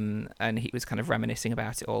 And he was kind of reminiscing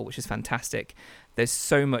about it all, which is fantastic. There's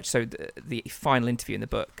so much. So the final interview in the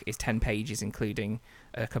book is 10 pages, including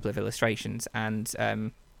a couple of illustrations. And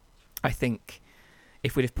I think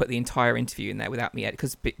if we'd have put the entire interview in there without me,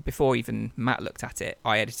 because before even Matt looked at it,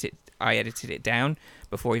 I edited it down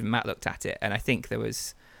before even Matt looked at it, and I think there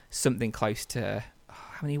was something close to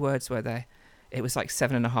how many words were there? It was like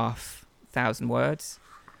 7,500 words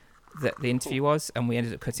that the interview was, and we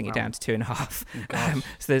ended up cutting it down to 2.5.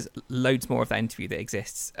 So there's loads more of that interview that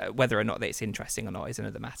exists. Whether or not it's interesting or not is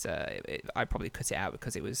another matter. I probably cut it out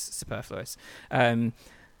because it was superfluous.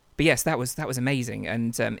 But yes, that was amazing,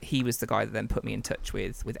 and he was the guy that then put me in touch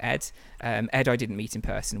with Ed. Ed, I didn't meet in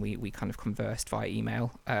person. We kind of conversed via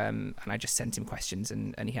email, and I just sent him questions,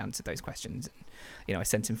 and he answered those questions. And, I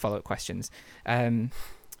sent him follow-up questions. But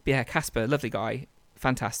yeah, Casper, lovely guy,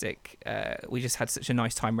 fantastic. We just had such a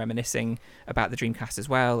nice time reminiscing about the Dreamcast as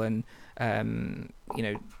well, and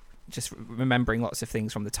just remembering lots of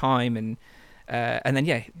things from the time, and then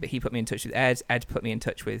he put me in touch with Ed. Ed put me in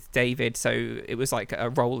touch with David. So it was like a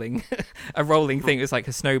rolling thing. It was like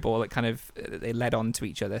a snowball. It kind of they led on to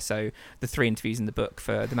each other. So the 3 interviews in the book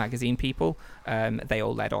for the magazine people, they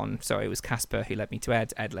all led on. So it was Casper who led me to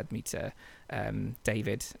Ed. Ed led me to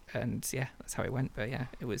David, and yeah, that's how it went. But yeah,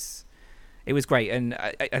 it was great. And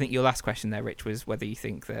I think your last question there, Rich, was whether you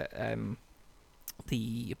think that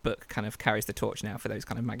the book kind of carries the torch now for those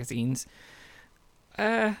kind of magazines.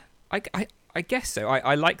 I guess so.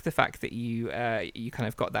 I like the fact that you kind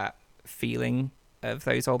of got that feeling of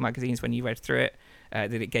those old magazines when you read through it,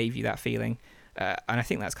 that it gave you that feeling, and I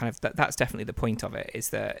think that's kind of that's definitely the point of it, is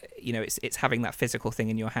that it's having that physical thing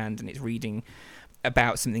in your hand, and it's reading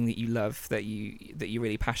about something that you love, that you're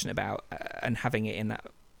really passionate about, and having it in that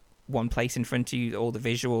one place in front of you, all the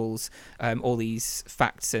visuals, all these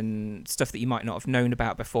facts and stuff that you might not have known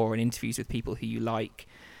about before, and interviews with people who you like.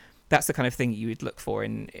 That's the kind of thing you would look for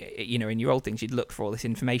in your old things. You'd look for all this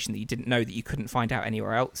information that you didn't know, that you couldn't find out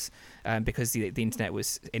anywhere else, because the internet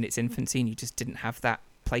was in its infancy and you just didn't have that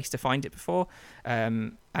place to find it before.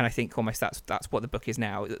 And I think almost that's what the book is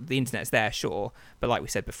now. The internet's there, sure, but like we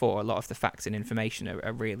said before, a lot of the facts and information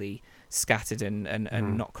are really scattered and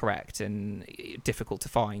not correct and difficult to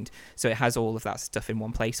find. So it has all of that stuff in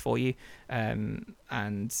one place for you, and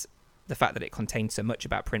the fact that it contains so much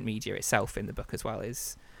about print media itself in the book as well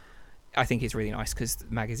I think it's really nice, because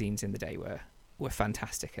magazines in the day were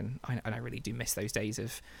fantastic, and I really do miss those days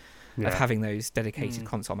of having those dedicated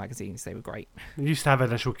console magazines. They were great. I used to have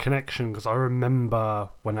an actual connection, because I remember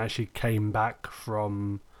when I actually came back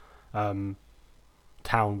from town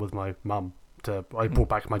with my mum. I brought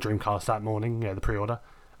back my Dreamcast that morning, the pre-order,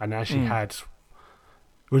 and actually had...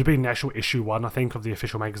 It would have been actual issue 1, I think, of the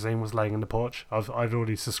official magazine was laying in the porch. I'd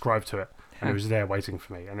already subscribed to it, and it was there waiting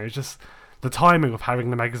for me. And it was just... The timing of having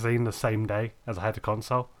the magazine the same day as I had the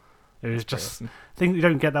console, It was That's pretty just awesome. things you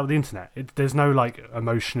don't get that with the internet. There's no like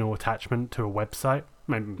emotional attachment to a website.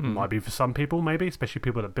 Maybe might be for some people, maybe especially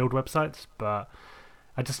people that build websites. But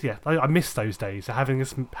I miss those days. Having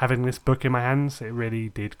this book in my hands, it really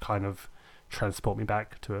did kind of transport me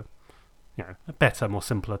back to a better, more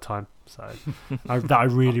simpler time. So that I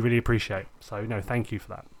really, really appreciate. So no, thank you for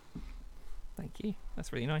that. Thank you.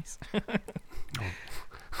 That's really nice.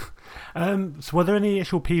 So were there any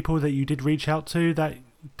actual people that you did reach out to that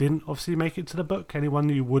didn't obviously make it to the book? Anyone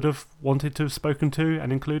you would have wanted to have spoken to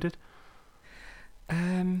and included?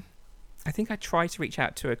 I think I tried to reach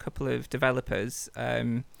out to a couple of developers.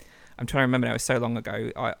 I'm trying to remember now, it was so long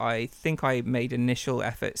ago. I think I made initial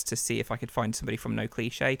efforts to see if I could find somebody from No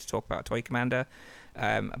Cliche to talk about Toy Commander,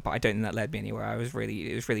 but I don't think that led me anywhere. It was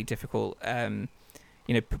really difficult.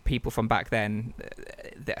 People from back then,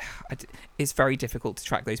 it's very difficult to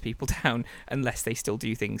track those people down unless they still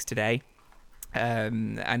do things today.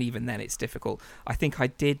 And even then, it's difficult. I think I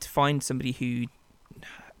did find somebody who,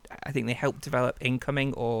 I think they helped develop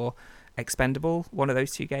Incoming or Expendable, one of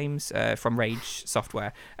those two games from Rage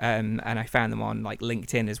Software, and I found them on like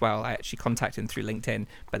LinkedIn as well. I actually contacted them through LinkedIn,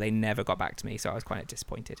 but they never got back to me, so I was quite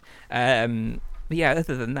disappointed. But yeah,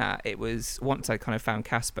 other than that, it was once I kind of found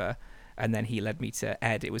Casper, and then he led me to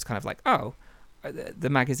Ed. It was kind of like, oh, the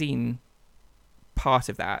magazine part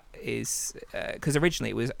of that is because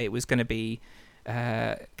originally it was going to be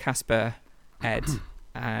Casper, Ed,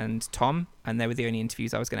 and Tom, and they were the only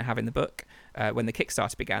interviews I was going to have in the book. When the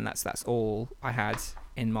Kickstarter began, that's all I had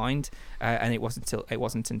in mind, and it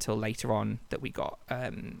wasn't until later on that we got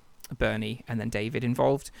Bernie and then David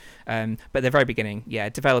involved. But at the very beginning, yeah,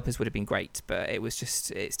 developers would have been great, but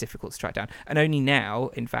it's difficult to track down. And only now,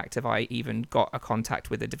 in fact, have I even got a contact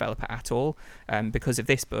with a developer at all. Because of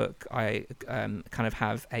this book, I kind of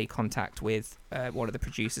have a contact with one of the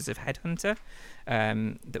producers of Headhunter,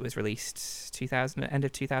 that was released end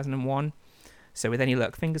of 2001. So with any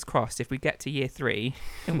luck, fingers crossed, if we get to year 3,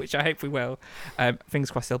 which I hope we will, fingers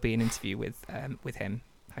crossed there'll be an interview with him,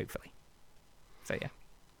 hopefully. So yeah.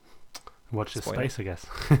 Watch this Spoiler. space, I guess.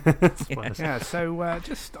 Spoilers. Yeah, so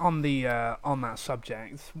just on that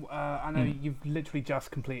subject, I know you've literally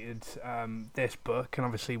just completed this book, and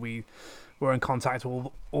obviously we were in contact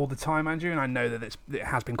all the time, Andrew, and I know that it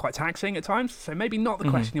has been quite taxing at times, so maybe not the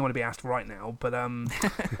question you want to be asked right now, but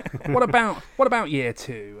what about year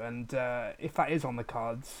 2? And if that is on the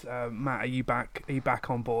cards, Matt, are you back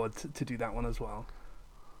on board to do that one as well?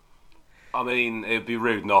 I mean, it'd be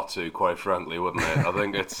rude not to, quite frankly, wouldn't it? I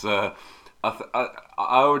think it's... I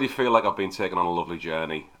already feel like I've been taken on a lovely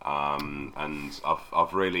journey, and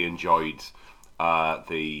I've really enjoyed just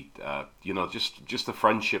the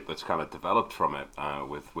friendship that's kind of developed from it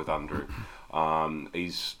with Andrew.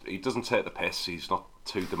 He doesn't take the piss. He's not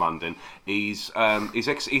too demanding. He's an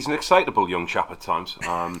excitable young chap at times.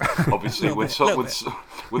 Obviously with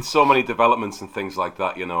so many developments and things like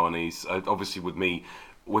that, and he's obviously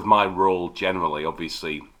with my role generally,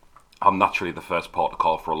 obviously, I'm naturally the first port of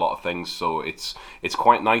call for a lot of things, so it's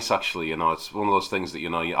quite nice actually. It's one of those things that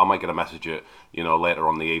I might get a message at later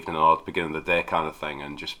on the evening or at the beginning of the day kind of thing,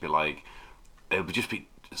 and just be like, it would just be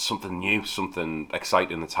something new, something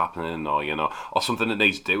exciting that's happening, or something that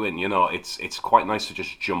needs doing. It's quite nice to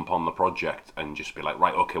just jump on the project and just be like,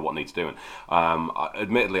 right, okay, what needs doing.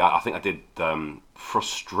 Admittedly, I think I did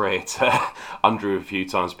frustrate Andrew a few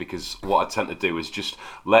times, because what I tend to do is just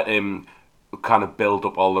let him kind of build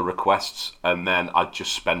up all the requests, and then I'd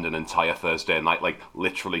just spend an entire Thursday night like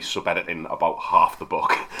literally sub-editing about half the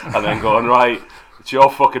book, and then going, right, it's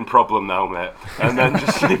your fucking problem now, mate, and then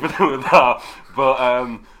just leave it with that. But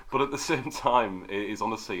at the same time, it is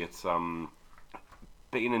honestly, it's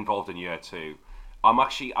being involved in year 2. I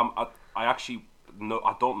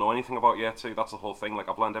don't know anything about year 2. That's the whole thing. Like,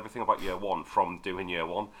 I've learned everything about year 1 from doing year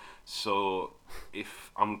 1. So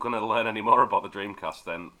if I'm gonna learn any more about the Dreamcast,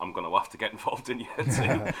 then I'm gonna have to get involved in year 2.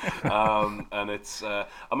 And it's, I've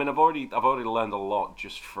already learned a lot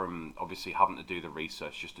just from obviously having to do the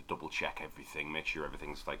research, just to double check everything, make sure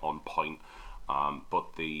everything's like on point.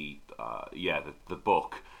 But the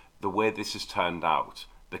book, the way this has turned out,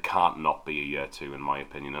 there can't not be a year 2, in my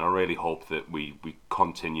opinion, and I really hope that we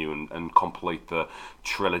continue and complete the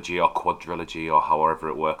trilogy or quadrilogy or however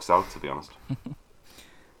it works out, to be honest.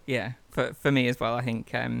 Yeah, for me as well, I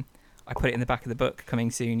think I put it in the back of the book, coming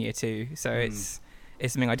soon, year 2, so it's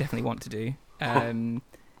something I definitely want to do. I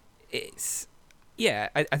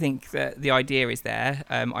think that the idea is there.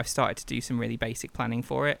 I've started to do some really basic planning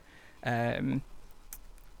for it.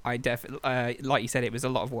 I definitely, like you said, it was a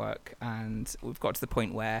lot of work, and we've got to the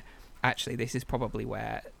point where actually this is probably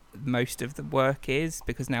where most of the work is,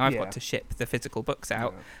 because now I've Yeah. got to ship the physical books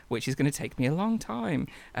out, Yeah. which is going to take me a long time.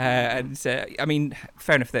 I mean,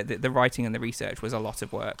 fair enough that the writing and the research was a lot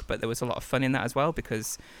of work, but there was a lot of fun in that as well,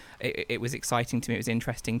 because it was exciting to me, it was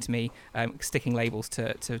interesting to me. Sticking labels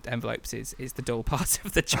to envelopes is the dull part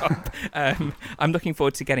of the job. I'm looking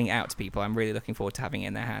forward to getting it out to people. I'm really looking forward to having it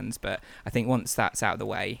in their hands, but I think once that's out of the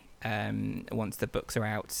way, once the books are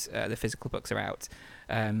out, the physical books are out,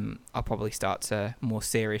 I'll probably start to more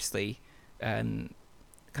seriously kind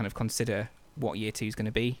of consider what year 2 is going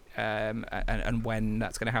to be, and when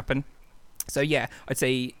that's going to happen. So yeah, I'd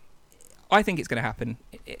say I think it's going to happen.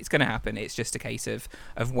 It's going to happen. It's just a case of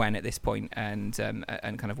when at this point, and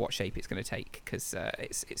kind of what shape it's going to take, because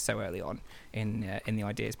it's so early on in the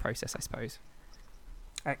ideas process, I suppose.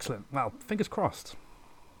 Excellent. Well, fingers crossed.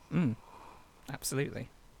 Absolutely.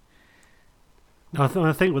 No,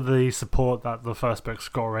 I think with the support that the first book's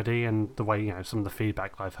got already, and the way, some of the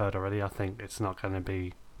feedback I've heard already, I think it's not going to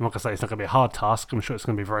be. I'm not going to say it's not going to be a hard task. I'm sure it's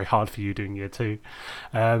going to be very hard for you doing year 2.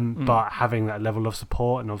 But having that level of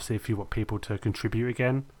support, and obviously if you want people to contribute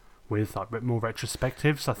again with like more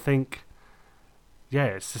retrospectives, I think, yeah,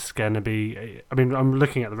 it's just going to be. I mean, I'm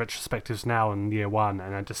looking at the retrospectives now in year 1,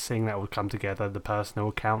 and I'm just seeing that will come together. The personal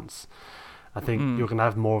accounts. I think you're going to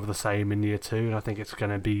have more of the same in year 2, and I think it's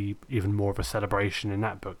going to be even more of a celebration in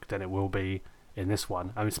that book than it will be in this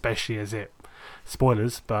one. I mean, especially as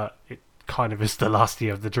spoilers, but it kind of is the last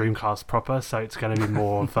year of the Dreamcast proper, so it's going to be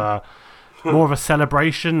more of a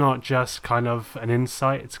celebration, not just kind of an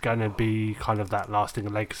insight. It's going to be kind of that lasting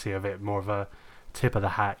legacy of it, more of a tip of the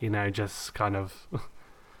hat, just kind of. I'm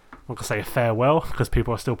not going to say a farewell, because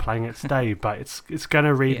people are still playing it today, but it's going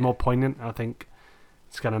to read more poignant, I think.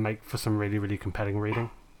 It's going to make for some really, really compelling reading.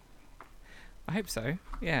 I hope so,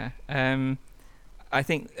 yeah. I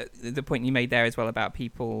think the point you made there as well about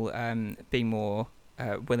people being more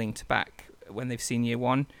willing to back when they've seen year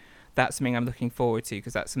 1, that's something I'm looking forward to,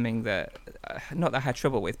 because that's something that, not that I had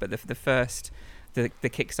trouble with, but the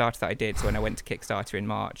Kickstarter that I did, so when I went to Kickstarter in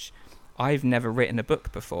March, I've never written a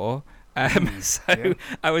book before. I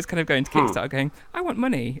was kind of going to Kickstarter going, I want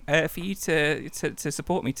money for you to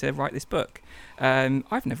support me to write this book.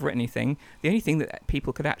 I've never written anything. The only thing that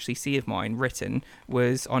people could actually see of mine written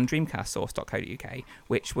was on dreamcastsource.co.uk,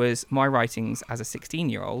 which was my writings as a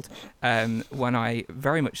 16-year-old, when I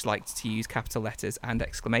very much liked to use capital letters and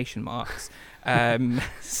exclamation marks.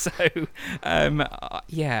 So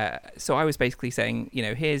I was basically saying,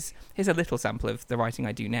 here's a little sample of the writing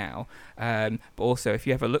I do now, but also if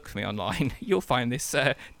you ever look for me online, you'll find this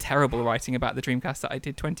terrible writing about the Dreamcast that I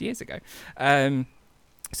did 20 years ago.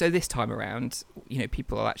 So this time around,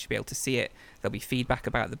 people will actually be able to see it. There'll be feedback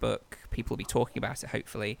about the book. People will be talking about it,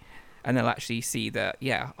 hopefully, and they'll actually see that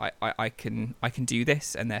I can do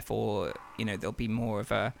this, and therefore there'll be more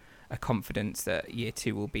of a confidence that year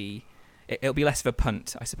 2 will be. It'll be less of a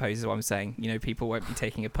punt, I suppose, is what I'm saying. People won't be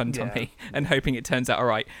taking a punt on me and hoping it turns out all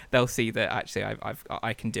right. They'll see that actually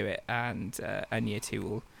I can do it, and year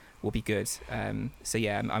 2 will be good. So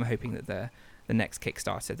yeah, I'm hoping that the next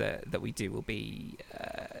Kickstarter that we do will be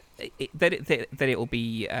that it will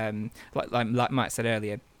be like Matt said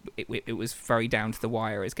earlier. It was very down to the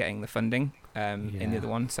wire as getting the funding in the other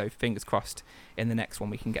one. So fingers crossed in the next one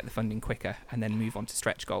we can get the funding quicker and then move on to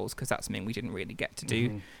stretch goals, because that's something we didn't really get to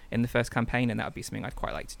do in the first campaign, and that would be something I'd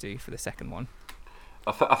quite like to do for the second one.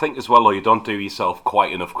 I think as well, though, you don't do yourself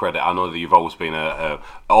quite enough credit. I know that you've always been a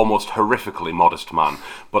almost horrifically modest man,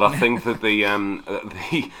 but I think that the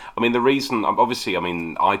reason, obviously,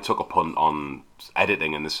 I took a punt on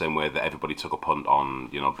editing in the same way that everybody took a punt on,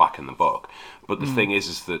 backing the book. But the thing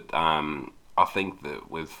is that I think that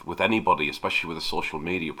with anybody, especially with a social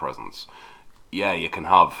media presence, you can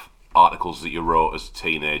have articles that you wrote as a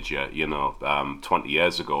teenager, 20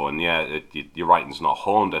 years ago, and your writing's not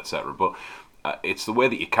honed, etc. But it's the way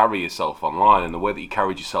that you carry yourself online, and the way that you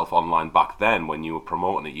carried yourself online back then when you were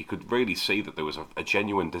promoting it. You could really see that there was a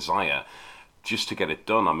genuine desire just to get it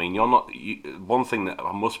done. One thing that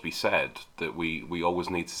must be said that we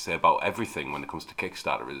always need to say about everything when it comes to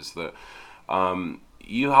Kickstarter is that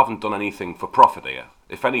you haven't done anything for profit here.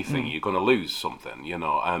 If anything, you're going to lose something.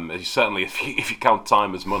 Certainly, if you count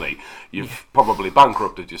time as money, you've probably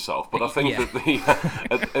bankrupted yourself. But I think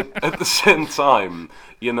that at the same time,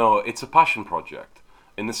 it's a passion project.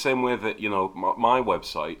 In the same way that my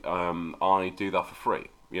website, I do that for free.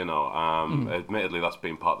 Admittedly, that's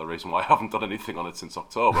been part of the reason why I haven't done anything on it since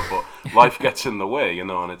October. But life gets in the way,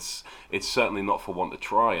 and it's certainly not for one to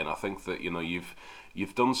try. And I think that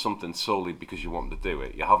you've done something solely because you want to do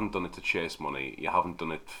it. You haven't done it to chase money. You haven't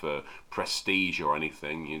done it for prestige or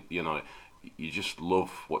anything. You just love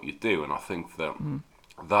what you do, and I think that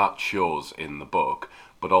that shows in the book,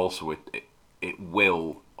 but also it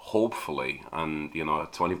will hopefully, and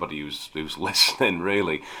to anybody who's listening,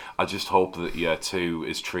 really, I just hope that year 2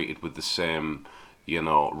 is treated with the same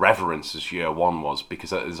reverence as year 1 was,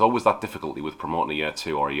 because there's always that difficulty with promoting a year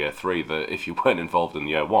 2 or a year 3 that if you weren't involved in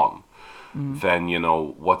year 1, then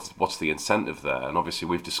what's the incentive there? And obviously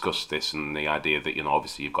we've discussed this, and the idea that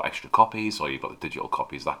obviously you've got extra copies, or you've got the digital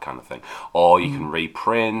copies, that kind of thing, or you can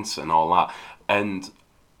reprint and all that. And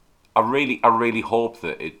I really hope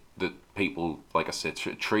that people, like I said,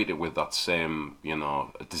 treat it with that same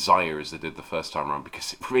desire as they did the first time around,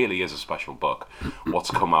 because it really is a special book.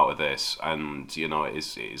 What's come out of this, and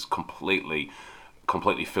it is completely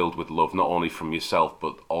filled with love, not only from yourself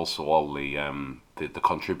but also all the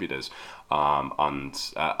contributors, and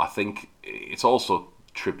I think it's also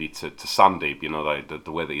tribute to Sandeep,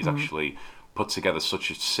 the way that he's actually put together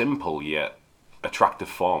such a simple yet attractive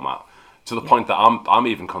format, to the point that I'm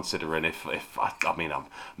even considering if I mean, I'm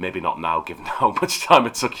maybe not now, given how much time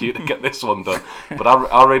it took you to get this one done, but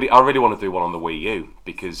I really want to do one on the Wii U,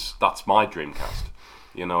 because that's my Dreamcast.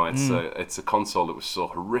 It's a console that was so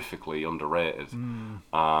horrifically underrated,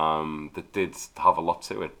 that did have a lot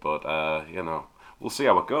to it, but we'll see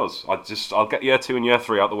how it goes. I'll get year 2 and year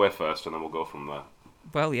 3 out the way first, and then we'll go from there.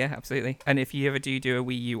 Well, yeah, absolutely. And if you ever do a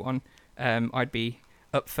Wii U one, I'd be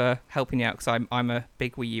up for helping you out, because I'm a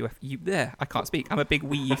big Wii U. I can't speak. I'm a big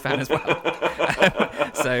Wii U fan as well.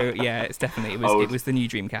 So yeah, it's definitely it was the new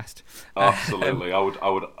Dreamcast. Absolutely, I would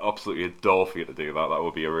absolutely adore for you to do that. That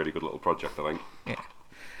would be a really good little project, I think. Yeah.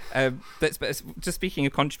 But just speaking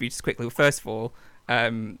of contributors quickly, first of all,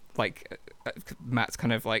 Matt's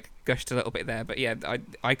kind of gushed a little bit there, but yeah,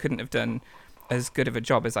 I couldn't have done as good of a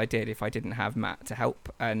job as I did if I didn't have Matt to help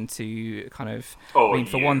and to kind of...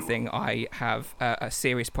 for one thing, I have a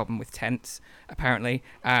serious problem with tense, apparently,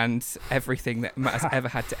 and everything that Matt has ever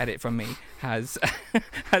had to edit from me has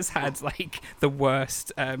had the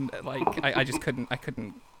worst. I just couldn't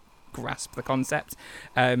grasp the concept,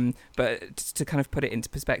 but to kind of put it into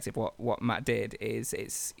perspective, what Matt did is,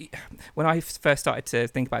 when I first started to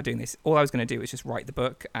think about doing this, all I was going to do was just write the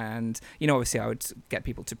book, and obviously I would get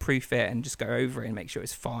people to proof it and just go over it and make sure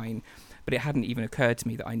it's fine, but it hadn't even occurred to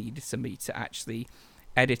me that I needed somebody to actually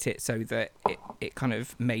edit it so that it kind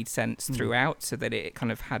of made sense throughout, so that it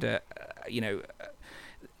kind of had it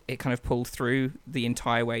kind of pulled through the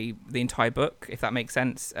entire book, if that makes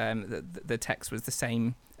sense. The text was the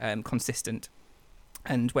same, consistent,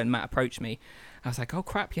 and when Matt approached me, I was like, oh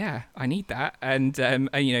crap, yeah, I need that. And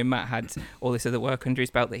Matt had all this other work under his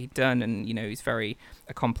belt that he'd done, and he's very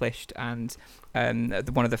accomplished, and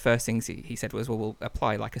one of the first things he said was, well, we'll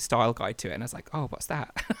apply a style guide to it. And I was like, oh, what's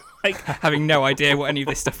that? Having no idea what any of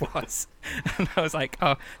this stuff was. And I was like,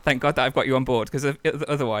 oh, thank God that I've got you on board, because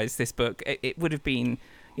otherwise this book, it would have been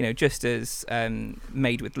just as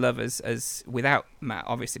made with love as without Matt,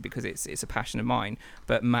 obviously, because it's a passion of mine.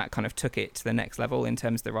 But Matt kind of took it to the next level in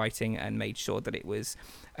terms of the writing, and made sure that it was,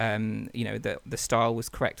 the style was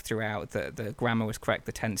correct throughout, the grammar was correct,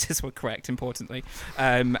 the tenses were correct, importantly,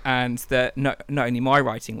 and that not only my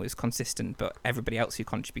writing was consistent, but everybody else who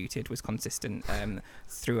contributed was consistent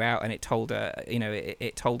throughout, and it told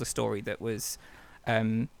it told a story that was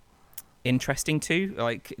interesting too.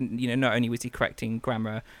 Not only was he correcting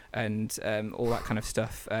grammar and all that kind of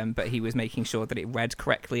stuff, but he was making sure that it read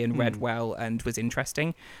correctly and read well and was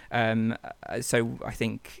interesting. So I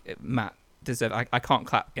think Matt deserves... I can't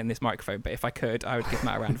clap in this microphone, but if I could, I would give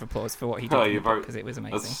Matt a round of applause for what he did, because it was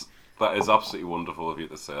amazing. That is absolutely wonderful of you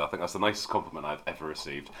to say. I think that's the nicest compliment I've ever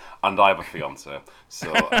received, and I have a fiance,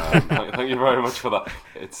 so thank you very much for that.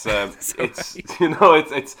 It's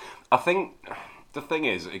I think the thing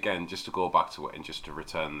is, again, just to go back to it and just to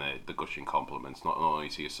return the gushing compliments, not only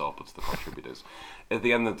to yourself but to the contributors. At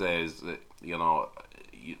the end of the day, is that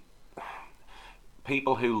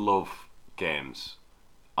people who love games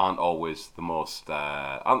aren't always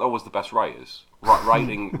the best writers.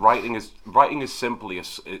 Writing is simply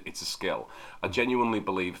it's a skill. I genuinely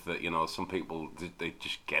believe that some people, they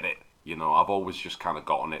just get it. I've always just kind of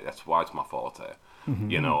gotten it. That's why it's my forte.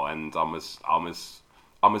 And I'm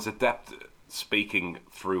as adept speaking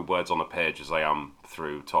through words on a page as I am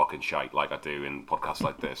through talking shite, like I do in podcasts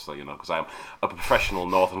like this. So, because I am a professional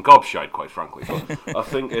northern gobshite, quite frankly. But I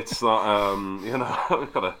think it's not,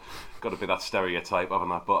 we've got to be that stereotype,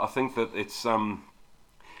 haven't I? But I think that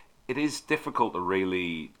it is difficult to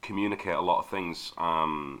really communicate a lot of things.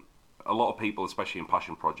 A lot of people, especially in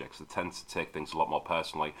passion projects, they tend to take things a lot more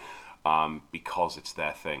personally. because it's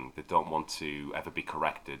their thing. They don't want to ever be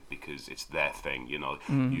corrected because it's their thing. You know,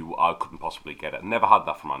 Mm. I couldn't possibly get it. Never had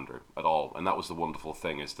that from Andrew at all, and that was the wonderful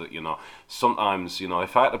thing, is that, you know, sometimes, you know,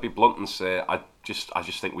 if I had to be blunt and say, I just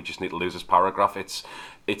think we just need to lose this paragraph.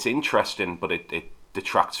 It's interesting, but it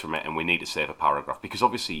detracts from it, and we need to save a paragraph, because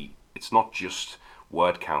obviously it's not just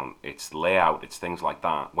word count, it's layout, it's things like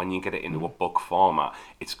that. When you get it into a book format,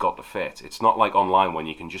 it's got to fit. It's not like online when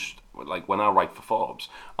you can just, like when I write for Forbes,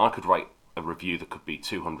 I could write a review that could be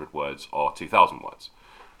 200 words or 2,000 words,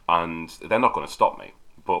 and they're not going to stop me.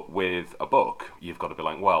 But with a book, you've got to be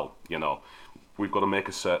like, well, you know, we've got to make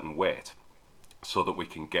a certain weight so that we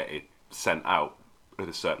can get it sent out at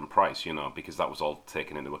a certain price, you know, because that was all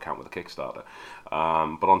taken into account with the Kickstarter.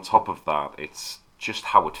 But on top of that, it's just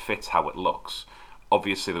how it fits, how it looks.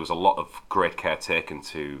 Obviously, there was a lot of great care taken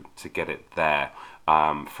to get it there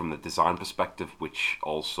from the design perspective, which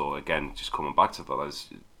also, again, just coming back to that, is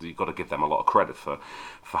you've got to give them a lot of credit for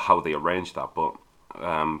how they arranged that. But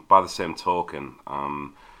by the same token,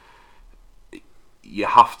 you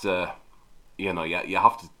have to, you know, you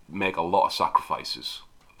have to make a lot of sacrifices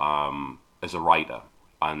as a writer.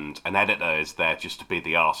 And an editor is there just to be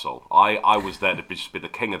the arsehole. I was there to just be the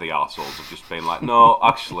king of the arseholes, of just being like, no,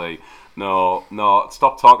 actually, no,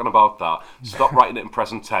 stop talking about that. Stop writing it in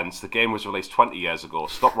present tense. The game was released 20 years ago.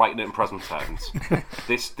 Stop writing it in present tense.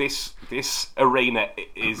 This arena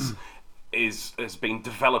has been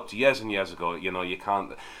developed years and years ago. You know, you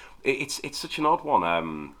can't. It's such an odd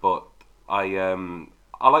one. But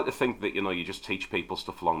I like to think that, you know, you just teach people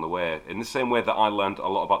stuff along the way. In the same way that I learned a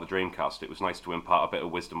lot about the Dreamcast, it was nice to impart a bit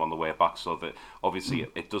of wisdom on the way back, so that obviously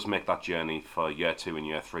it does make that journey for year 2 and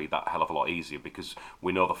year 3 that hell of a lot easier, because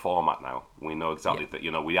we know the format now. We know exactly that,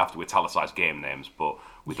 you know, we have to italicize game names, but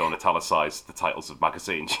we don't italicize the titles of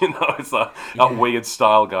magazines. You know, it's that weird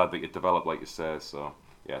style guide that you develop, like you say. So.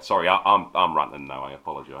 Yeah, sorry, I'm ranting now. I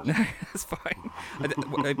apologise. No, that's fine.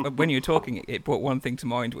 When you were talking, it brought one thing to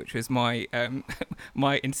mind, which was my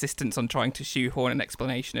my insistence on trying to shoehorn an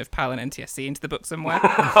explanation of PAL and NTSC into the book somewhere.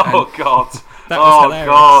 Oh God! That was hilarious.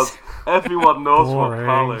 God! Everyone knows Boring.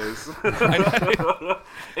 what PAL is.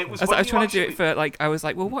 It was. I was trying to do actually... it for, like, I was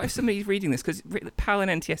like, well, what if somebody's reading this? Because PAL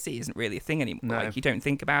and NTSC isn't really a thing anymore. No. Like, you don't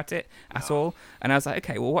think about it at all. And I was like,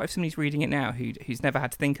 okay, well, what if somebody's reading it now who's never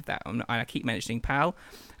had to think of that? And I keep mentioning PAL.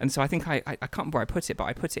 And so I think I can't remember where I put it, but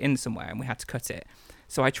I put it in somewhere and we had to cut it.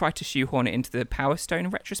 So I tried to shoehorn it into the Power Stone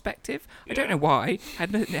retrospective. I don't know why.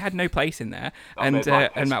 It had no place in there. And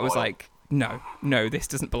Matt was like, no, this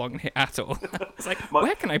doesn't belong in here at all. I was like,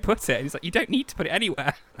 where can I put it? And he's like, you don't need to put it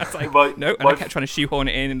anywhere. I was like, no. And I kept trying to shoehorn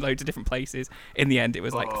it in loads of different places. In the end, it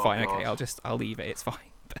was like, fine, God. okay, I'll leave it. It's fine.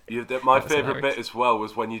 My favourite bit as well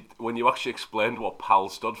was when you actually explained what PAL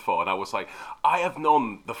stood for, and I was like, I have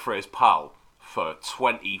known the phrase PAL for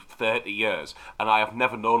 20, 30 years, and I have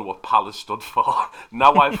never known what PAL has stood for.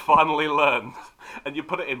 Now I've finally learned. And you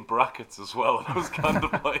put it in brackets as well, and I was kind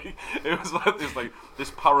of like, it was like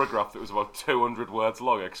this paragraph that was about 200 words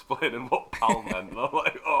long explaining what PAL meant. And I'm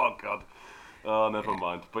like, oh God. Oh, never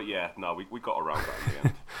mind. But yeah, no, we got around that in the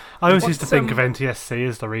end. I always used to think of NTSC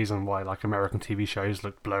as the reason why, like, American TV shows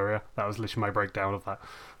look blurrier. That was literally my breakdown of that.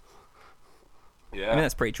 Yeah. I mean,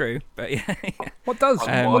 that's pretty true, but yeah. What does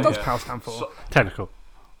PAL stand for? Technical.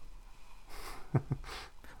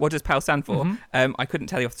 What does PAL stand for? I couldn't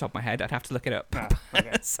tell you off the top of my head. I'd have to look it up.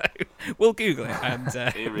 Okay. So we'll Google it, and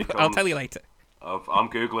Here he I'll comes. tell you later. I'm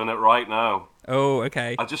Googling it right now. Oh,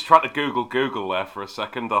 okay. I just tried to Google there for a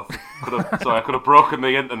second. I could have broken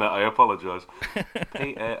the internet. I apologise.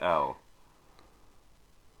 PAL.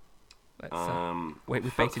 Let's, wait,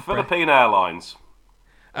 we've bated breath. Philippine Airlines.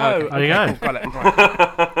 Oh, okay. There you go. Got it.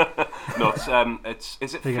 Right. No,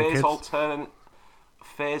 is it There you go,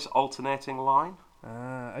 phase alternating line?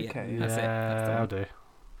 Okay. That's it. That's the Yeah, one. I'll do.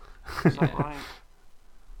 Is that right?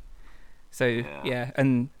 So yeah,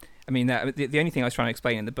 and I mean the only thing I was trying to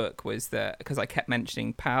explain in the book was that, because I kept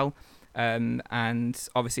mentioning PAL, and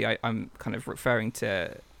obviously I'm kind of referring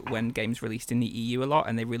to when games released in the EU a lot,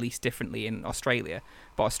 and they release differently in Australia,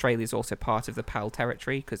 but Australia is also part of the PAL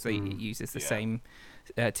territory because it uses the same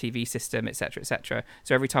TV system, etc., etc.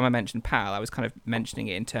 So every time I mentioned PAL, I was kind of mentioning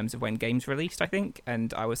it in terms of when games released, I think,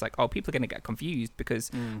 and I was like, oh, people are going to get confused because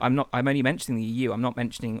I'm only mentioning the EU, I'm not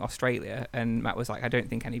mentioning Australia. And Matt was like, I don't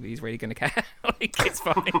think anybody's really going to care. Like, it's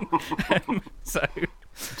fine. So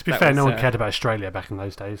To be fair, no one cared about Australia back in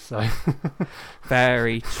those days, so...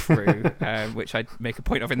 Very true, which I make a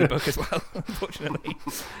point of in the book as well, unfortunately.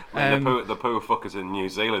 The poor fuckers in New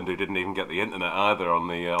Zealand who didn't even get the internet either on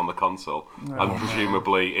the console, and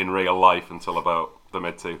presumably in real life until about the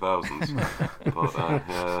mid 2000s.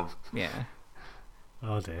 But Yeah.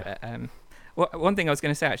 Oh dear. One thing I was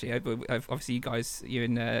going to say, actually, obviously you guys, you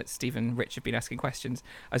and Stephen, Rich have been asking questions.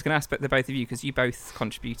 I was going to ask the both of you, because you both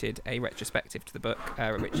contributed a retrospective to the book.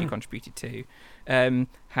 Rich, you contributed too.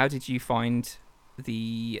 How did you find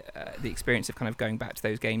the experience of kind of going back to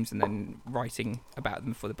those games and then writing about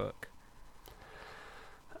them for the book?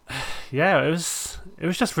 Yeah, it was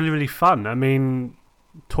just really, really fun. I mean,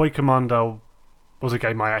 Toy Commander was a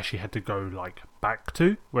game I actually had to go back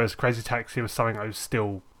to, whereas Crazy Taxi was something I was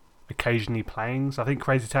still occasionally playing. So I think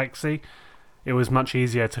Crazy Taxi, it was much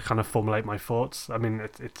easier to kind of formulate my thoughts. I mean,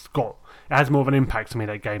 it has more of an impact to me,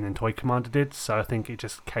 that game, than Toy Commander did. So I think it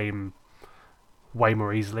just came way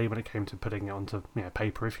more easily when it came to putting it onto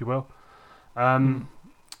paper, if you will.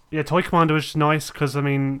 Yeah, Toy Commander was just nice because, I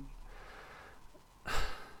mean,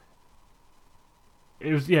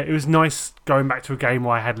 it was nice going back to a game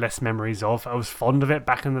where I had less memories of. I was fond of it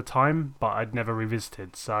back in the time, but I'd never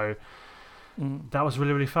revisited. So that was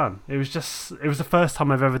really, really fun. It was the first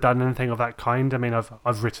time I've ever done anything of that kind. I mean,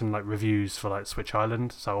 I've written reviews for Switch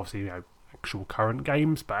Island, so obviously actual current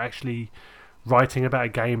games, but actually writing about a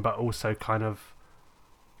game, but also kind of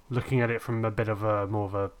looking at it from a bit of a more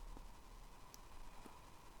of a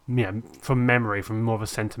from memory, from more of a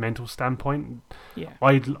sentimental standpoint. Yeah,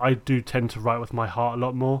 I do tend to write with my heart a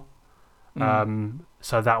lot more.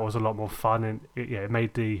 So that was a lot more fun, and it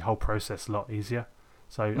made the whole process a lot easier.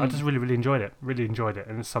 So I just really, really enjoyed it.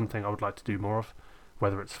 And it's something I would like to do more of,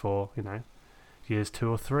 whether it's for years 2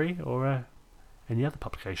 or 3 or any other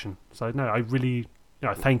publication. So no, I really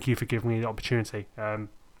thank you for giving me the opportunity. It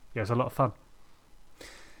was a lot of fun.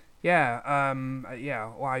 Yeah,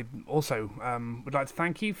 well, I also would like to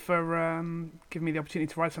thank you for giving me the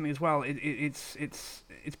opportunity to write something as well. It's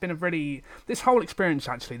been a really, this whole experience,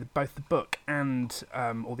 actually, both the book and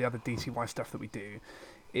all the other DCY stuff that we do,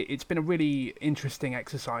 it's been a really interesting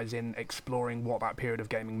exercise in exploring what that period of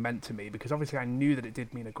gaming meant to me, because obviously I knew that it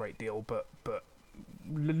did mean a great deal, but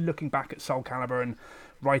looking back at Soul Calibur and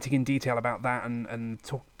writing in detail about that and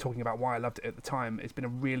talking about why I loved it at the time, it's been a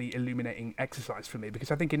really illuminating exercise for me,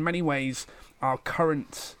 because I think in many ways our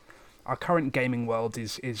current gaming world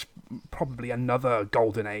is probably another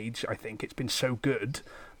golden age. I think it's been so good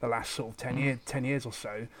the last sort of 10 years or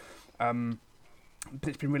so. But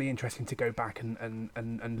it's been really interesting to go back and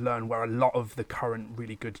learn where a lot of the current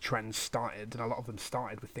really good trends started, and a lot of them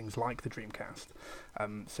started with things like the Dreamcast.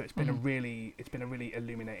 So it's been a really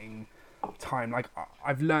illuminating time.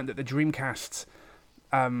 I've learned that the Dreamcast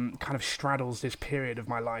kind of straddles this period of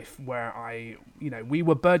my life where we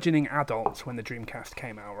were burgeoning adults when the Dreamcast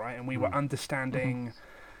came out, right? And we were understanding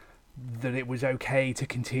that it was okay to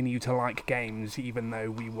continue to like games, even though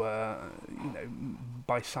we were,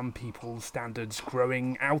 by some people's standards,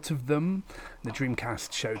 growing out of them. The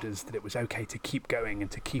Dreamcast showed us that it was okay to keep going and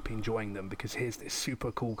to keep enjoying them, because here's this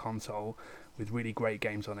super cool console with really great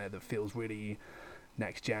games on it that feels really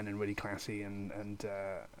next gen and really classy,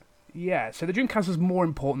 so the Dreamcast was more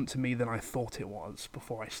important to me than I thought it was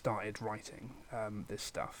before I started writing this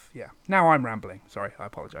stuff. Yeah. Now I'm rambling. Sorry, I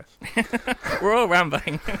apologise. We're all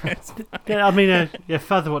rambling. Yeah, I mean,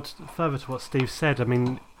 further to what Steve said, I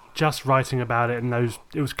mean, just writing about it, and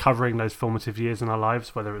it was covering those formative years in our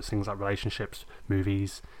lives, whether it's things like relationships,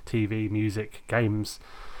 movies, TV, music, games.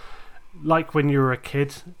 Like when you were a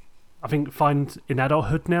kid, I think find in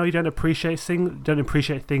adulthood now you don't appreciate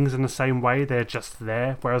things in the same way. They're just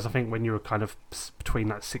there. Whereas I think when you were kind of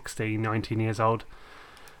between 16, 19 years old,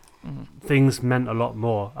 things meant a lot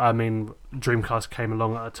more. I mean, Dreamcast came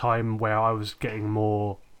along at a time where I was getting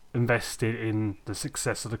more invested in the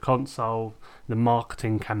success of the console, the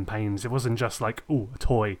marketing campaigns. It wasn't just a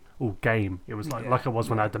toy, game. It was like it was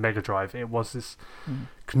when I had the Mega Drive. It was this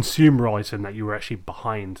consumer item that you were actually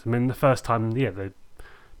behind. I mean, the first time,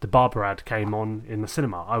 the Barber ad came on in the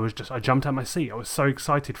cinema, I jumped out my seat. I was so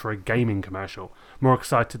excited for a gaming commercial, more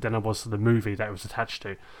excited than I was for the movie that it was attached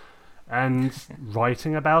to. And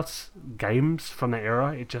writing about games from that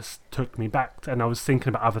era, it just took me back, and I was thinking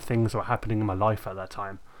about other things that were happening in my life at that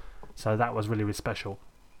time. So that was really, really special.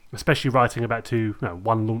 Especially writing about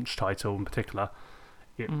one launch title in particular.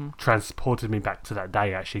 It transported me back to that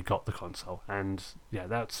day I actually got the console. And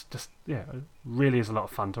that's just, it really is a lot of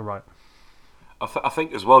fun to write. I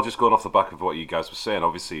think as well, just going off the back of what you guys were saying,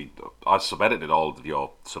 obviously I sub-edited all of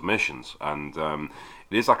your submissions, and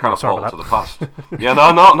it is that kind of portal to the past. Yeah, no,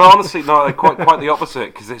 honestly, no, quite the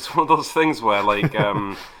opposite, because it's one of those things where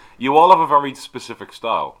you all have a very specific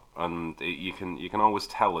style, and you can always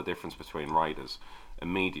tell the difference between writers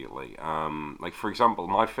immediately. For example,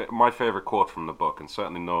 my favorite quote from the book, and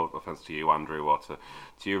certainly no offense to you, Andrew, or to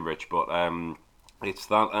you, Rich, but It's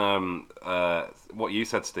that what you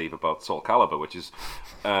said, Steve, about Soul Calibur, which is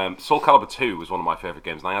Soul Calibur 2 was one of my favourite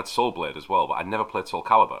games, and I had Soul Blade as well, but I never played Soul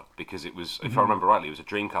Calibur because it was, if I remember rightly, it was a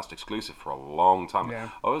Dreamcast exclusive for a long time. Yeah.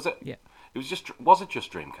 Oh, was it? Yeah. It was it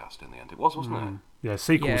just Dreamcast in the end? It was, wasn't it? Yeah,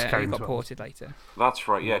 sequels Yeah, came it got to it. ported later. That's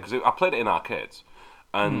right, yeah, because I played it in arcades.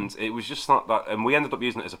 And it was just not that, and we ended up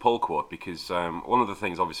using it as a pull quote because one of the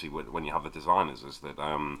things, obviously, when you have the designers, is that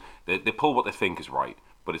they pull what they think is right,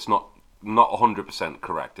 but it's not 100%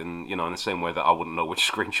 correct. And in the same way that I wouldn't know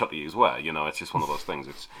which screenshot to use where, it's just one of those things.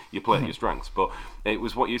 It's you play at your strengths. But it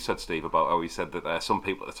was what you said, Steve, about how he said that some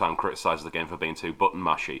people at the time criticised the game for being too button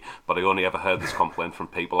mashy, but I only ever heard this complaint from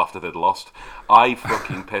people after they'd lost. I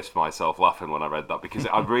fucking pissed myself laughing when I read that because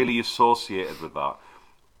I really associated with that.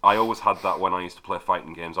 I always had that when I used to play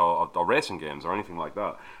fighting games or racing games or anything like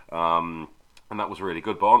that, and that was really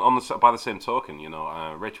good. But by the same token,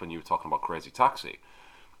 Rich, when you were talking about Crazy Taxi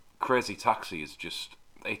is just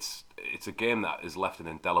it's a game that has left an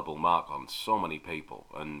indelible mark on so many people,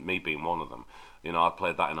 and me being one of them. I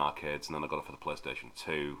played that in arcades, and then I got it for the PlayStation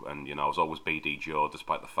 2, and I was always BD Joe,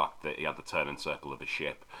 despite the fact that he had the turning circle of a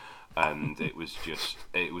ship. And it was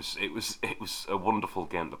a wonderful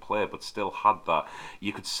game to play, but still had that.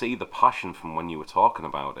 You could see the passion from when you were talking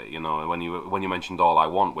about it. When you mentioned All I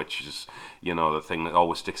Want, which is the thing that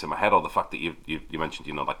always sticks in my head, or the fact that you mentioned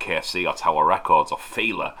like KFC or Tower Records or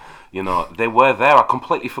Feeler. They were there. I'd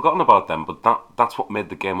completely forgotten about them, but that's what made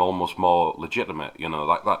the game almost more legitimate.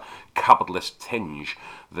 Like that capitalist tinge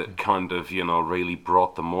that kind of really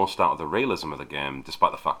brought the most out of the realism of the game,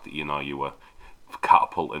 despite the fact that you were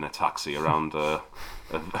catapulting a taxi around a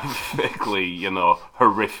vaguely,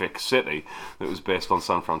 horrific city that was based on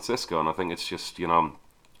San Francisco. And I think it's just, it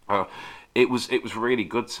was really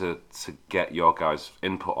good to get your guys'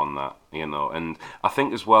 input on that, And I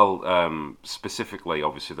think as well, specifically,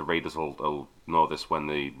 obviously, the readers will know this when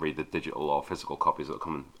they read the digital or physical copies that are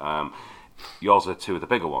coming. Yours are two of the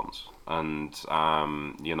bigger ones, and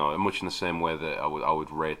much in the same way that I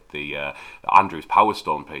would rate the Andrew's Power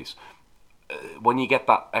Stone piece. When you get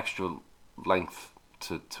that extra length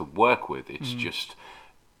to work with, it's just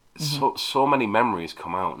so many memories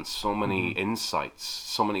come out, and so many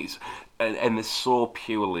insights, and they're so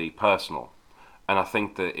purely personal. And I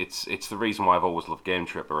think that it's the reason why I've always loved Game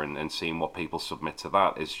Tripper and seeing what people submit to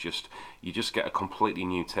that is just you just get a completely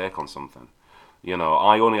new take on something.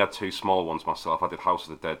 I only had two small ones myself. I did House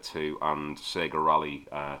of the Dead 2 and Sega Rally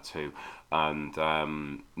 2, and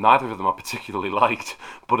neither of them I particularly liked.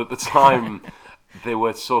 But at the time, they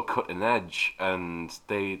were so cutting edge, and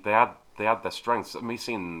they had their strengths. Me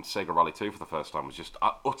seeing Sega Rally 2 for the first time was just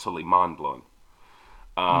utterly mind blowing.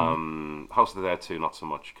 House of the Dead 2 not so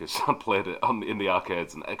much, because I played it in the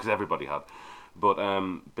arcades, and because everybody had. But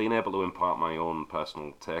being able to impart my own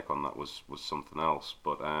personal take on that was something else.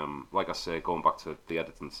 But like I say, going back to the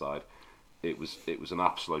editing side, it was an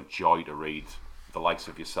absolute joy to read the likes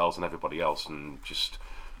of yourselves and everybody else, and just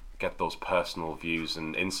get those personal views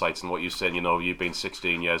and insights. And what you're saying, you've been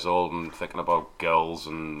 16 years old and thinking about girls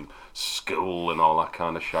and school and all that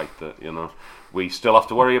kind of shite that we still have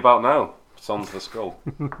to worry about now. Sons of the skull.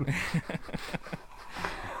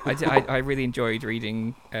 I really enjoyed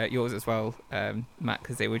reading yours as well, Matt,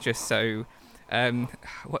 because they were just so.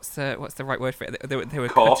 What's the right word for it? They were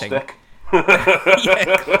caustic. Cutting.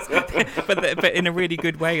 Yeah, but in a really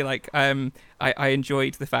good way. Like I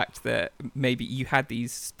enjoyed the fact that maybe you had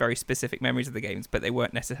these very specific memories of the games, but they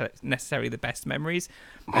weren't necessarily the best memories.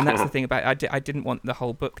 And that's the thing about it. I didn't want the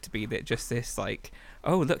whole book to be that just this like,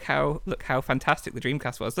 oh look how fantastic the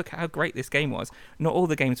Dreamcast was. Look how great this game was. Not all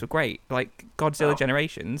the games were great. Like Godzilla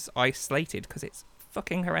Generations, I slated because it's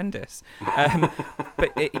fucking horrendous.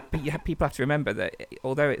 But people have to remember that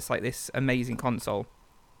although it's like this amazing console.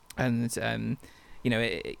 And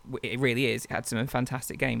it really is. It had some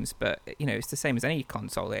fantastic games, but it's the same as any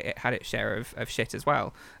console. It had its share of shit as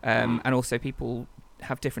well. And also people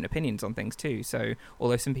have different opinions on things too. So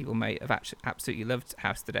although some people may have absolutely loved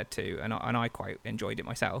House of the Dead 2, and I quite enjoyed it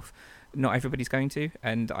myself, not everybody's going to.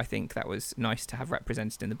 And I think that was nice to have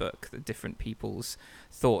represented in the book, the different people's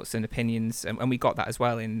thoughts and opinions. And we got that as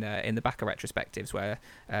well in the backer retrospectives, where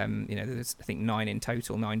there's I think 9 in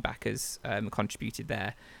total, 9 backers contributed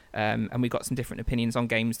there. And we got some different opinions on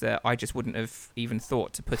games that I just wouldn't have even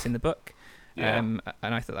thought to put in the book. Yeah. And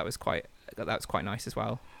I thought that was quite nice as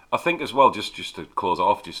well. I think as well, just to close it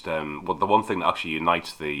off, the one thing that actually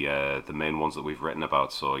unites the main ones that we've written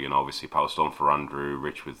about. So obviously Power Stone for Andrew,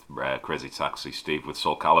 Rich with Crazy Taxi, Steve with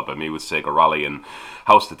Soul Calibur, me with Sega Rally and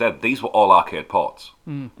House of the Dead. These were all arcade ports.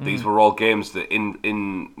 These were all games that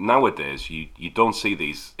in nowadays you don't see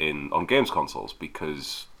these on games consoles,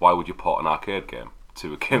 because why would you port an arcade game?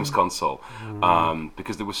 to a games console,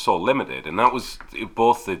 because they were so limited, and that was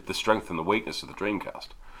both the strength and the weakness of the Dreamcast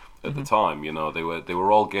at the time. They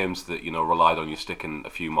were all games that relied on you sticking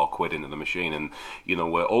a few more quid into the machine, and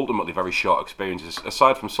were ultimately very short experiences.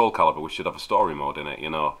 Aside from Soul Calibur, which did have a story mode in it,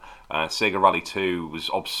 Sega Rally 2 was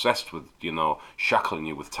obsessed with shackling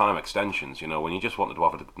you with time extensions. When you just wanted to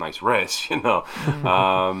have a nice race, and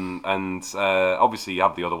obviously you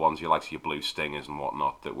have the other ones, your Blue Stingers and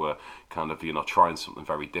whatnot, that were kind of trying something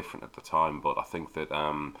very different at the time. But I think that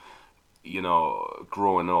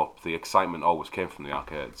growing up, the excitement always came from the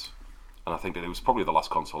arcades, and I think that it was probably the last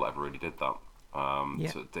console that ever really did that.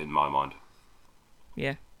 In my mind.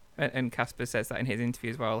 Yeah, and Casper says that in his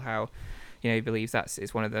interview as well, how he believes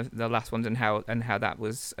it's one of the last ones, and how that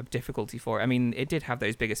was a difficulty for it. I mean, it did have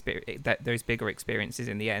those bigger experiences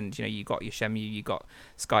in the end. You got your Shenmue, you got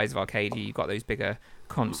Skies of Arcadia, you got those bigger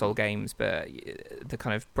console games, but the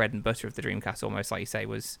kind of bread and butter of the Dreamcast, almost like you say,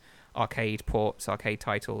 was arcade ports, arcade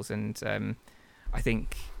titles, and I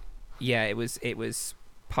think it was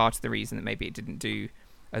part of the reason that maybe it didn't do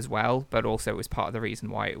as well, but also it was part of the reason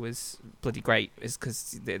why it was bloody great, is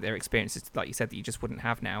because their experiences, like you said, that you just wouldn't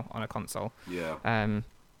have now on a console. Nothing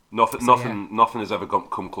has ever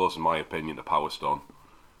come close, in my opinion, to Power Stone.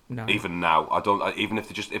 No. Even now, I don't. Even if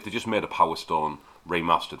they just made a Power Stone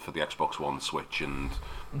remastered for the Xbox One, Switch, and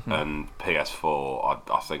PS4,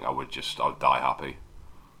 I think I'd die happy.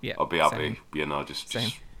 Yeah, I'd be happy.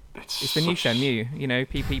 Same. It's the new Shenmue.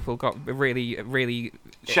 People got really, really.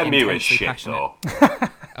 Shenmue is shit, passionate.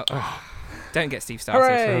 though. Don't get Steve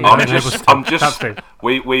started. I'm just.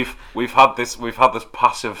 We've had this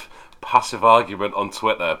passive argument on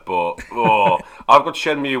Twitter, but I've got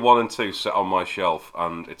Shenmue 1 and 2 set on my shelf,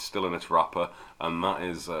 and it's still in its wrapper, and that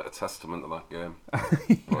is a testament to that game.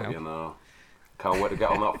 But can't wait to get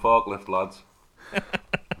on that forklift, lads.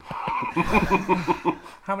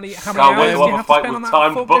 How many Can't hours wait do to you have a have to fight spend on with that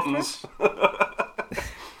timed forklift buttons.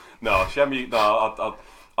 lift? No, Shenmue. No,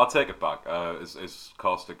 I'll take it back. As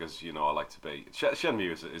caustic as I like to be,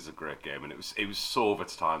 Shenmue is a great game, and it was so of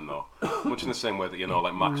its time though. Much in the same way that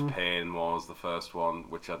like Max Payne was the first one,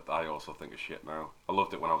 which I also think is shit now. I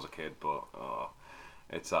loved it when I was a kid, but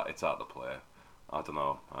it's out to play. I don't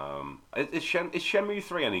know. Is Shenmue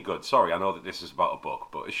 3 any good? Sorry, I know that this is about a book,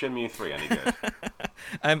 but is Shenmue 3 any good?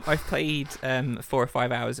 I've played 4 or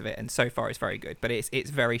 5 hours of it, and so far it's very good. But it's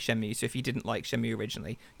very Shenmue, so if you didn't like Shenmue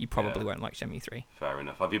originally, you probably won't like Shenmue 3. Fair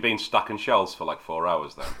enough. Have you been stacking shells for like 4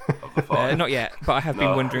 hours then? Of the 5? Not yet, but I have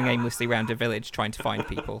been wandering aimlessly around a village trying to find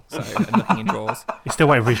people, and looking in drawers. He's still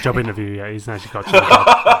waiting for his job interview. Yeah, he's actually got a job.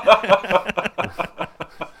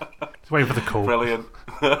 He's waiting for the call. Brilliant.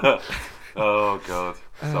 Oh god,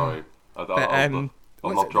 sorry. I'll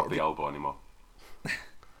not drop the elbow anymore.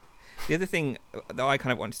 The other thing that I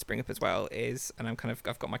kind of wanted to bring up as well is, and I've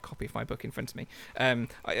got my copy of my book in front of me.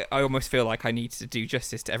 I almost feel like I need to do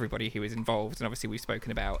justice to everybody who is involved, and obviously we've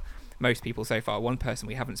spoken about most people so far. One person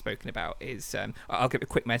we haven't spoken about is I'll give a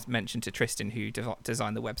quick mention to Tristan, who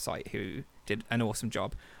designed the website, who did an awesome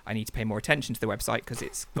job. I need to pay more attention to the website because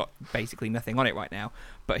it's got basically nothing on it right now,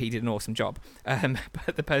 but he did an awesome job.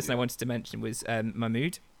 But the person I wanted to mention was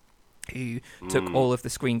Mahmood, who took all of the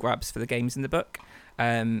screen grabs for the games in the book.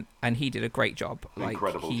 And he did a great job.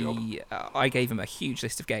 Incredible job. I gave him a huge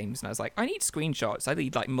list of games, and I was like, I need screenshots. I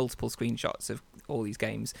need like multiple screenshots of all these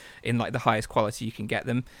games in like the highest quality you can get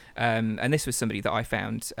them. And this was somebody that I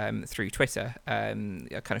found through Twitter. I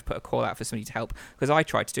kind of put a call out for somebody to help because I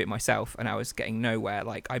tried to do it myself, and I was getting nowhere.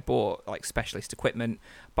 Like I bought like specialist equipment,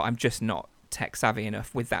 but I'm just not tech savvy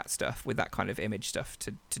enough with that stuff, with that kind of image stuff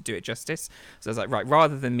to do it justice. So I was like, right,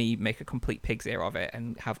 rather than me make a complete pig's ear of it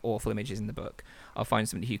and have awful images in the book, I'll find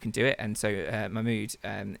somebody who can do it. And so Mahmood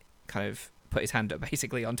kind of put his hand up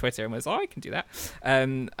basically on Twitter and was like, I can do that.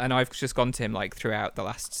 And I've just gone to him like throughout the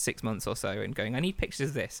last 6 months or so and going, I need pictures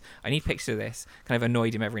of this, I need pictures of this. Kind of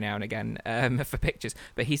annoyed him every now and again for pictures,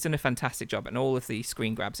 but he's done a fantastic job, and all of the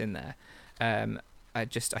screen grabs in there I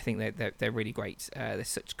think they're really great. They're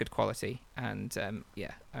such good quality, and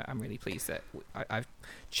I'm really pleased that I've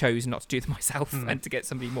chose not to do them myself and to get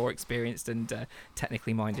somebody more experienced and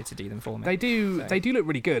technically minded to do them for me. They do look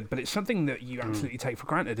really good, but it's something that you absolutely take for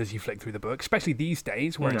granted as you flick through the book, especially these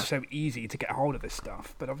days where it's so easy to get a hold of this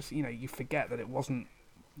stuff. But obviously, you forget that it wasn't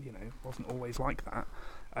always like that.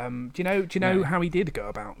 Do you know how he did go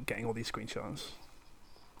about getting all these screenshots?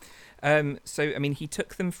 So I mean, he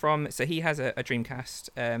took them from. So he has a Dreamcast,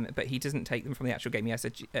 but he doesn't take them from the actual game. He has a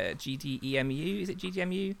GDEMU. Is it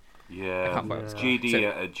GDEMU? Yeah, can't remember what it's called.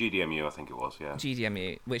 GDMU, I think it was. Yeah.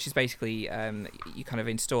 GDMU, which is basically you kind of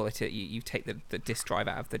install it. You take the disk drive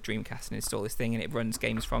out of the Dreamcast and install this thing, and it runs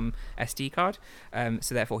games from SD card.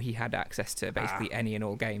 So therefore, he had access to basically any and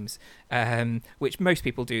all games, which most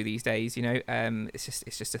people do these days. You know, it's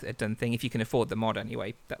just a done thing. If you can afford the mod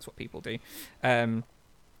anyway, that's what people do. So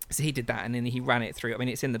he did that, and then he ran it through. I mean,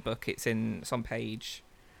 it's in the book. It's on page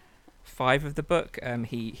 5 of the book.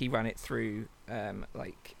 He ran it through the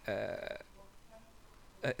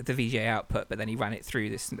VGA output, but then he ran it through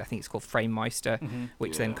this. I think it's called FrameMeister,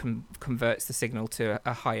 which then converts the signal to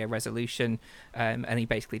a higher resolution, and he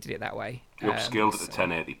basically did it that way. He upscaled it to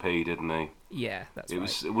 1080p, didn't he? Yeah, that's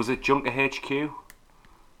right. Was it Junker HQ?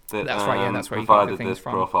 That's right. Yeah, that's where he provided got the things the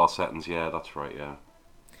from. profile settings. Yeah, that's right. Yeah.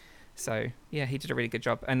 So yeah, he did a really good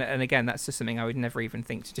job, and again, that's just something I would never even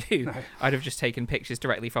think to do. No. I'd have just taken pictures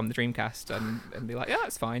directly from the Dreamcast and be like, yeah,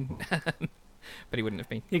 that's fine. But he wouldn't have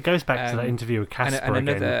been. It goes back to that interview with Casper and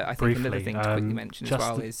another, again, I think briefly. another thing to quickly mention as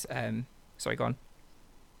well is, sorry, go on.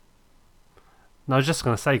 No, I was just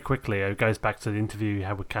going to say quickly, it goes back to the interview you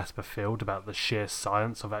had with Casper Field about the sheer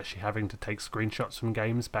science of actually having to take screenshots from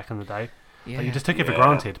games back in the day. Yeah. Like, you just took it for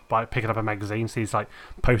granted by picking up a magazine, sees like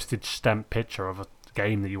postage stamp picture of a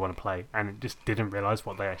game that you want to play, and it just didn't realise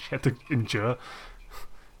what they actually had to endure.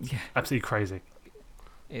 Yeah. Absolutely crazy.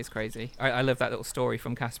 It is crazy. I love that little story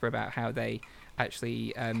from Casper about how they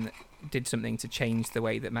actually did something to change the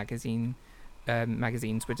way that magazines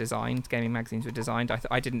were designed. Gaming magazines were designed.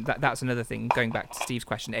 I didn't. That's another thing. Going back to Steve's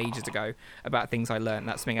question ages ago about things I learned.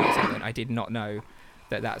 That's something else I learned. I did not know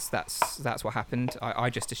that's what happened. I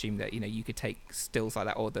just assumed that you could take stills like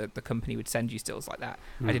that, or the company would send you stills like that.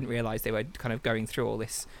 I didn't realise they were kind of going through all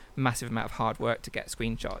this massive amount of hard work to get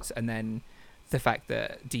screenshots, and then the fact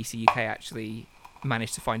that DC UK actually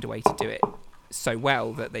managed to find a way to do it so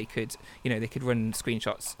well that they could run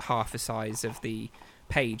screenshots half the size of the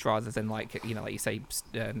page rather than like you say,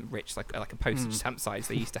 Rich, like a postage stamp size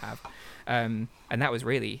they used to have, and that was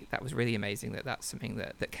really amazing. That's something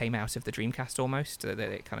that came out of the Dreamcast almost. That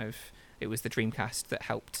it was the Dreamcast that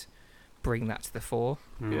helped bring that to the fore.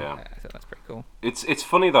 Yeah, I thought that's pretty cool. It's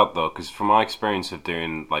funny that though, because from my experience of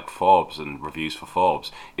doing like Forbes and reviews for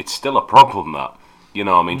Forbes, it's still a problem that.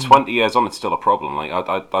 20 years on, it's still a problem. Like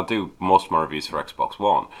I do most of my reviews for Xbox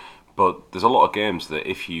One, but there's a lot of games that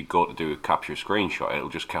if you go to do a capture a screenshot, it'll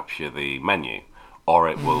just capture the menu, or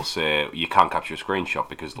it will say you can't capture a screenshot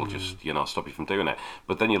because they'll just stop you from doing it.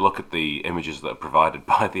 But then you look at the images that are provided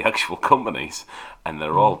by the actual companies, and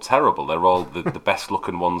they're all terrible. They're all the best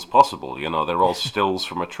looking ones possible. They're all stills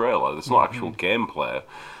from a trailer. It's not actual gameplay.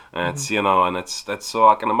 And it's and that's so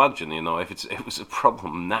I can imagine if it was a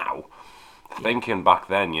problem now. Thinking back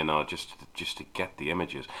then, just to get the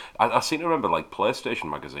images. I seem to remember like PlayStation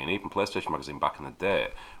Magazine, even PlayStation Magazine back in the day,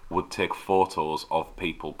 would take photos of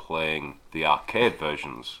people playing the arcade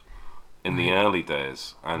versions in the early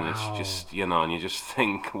days. And it's just, and you just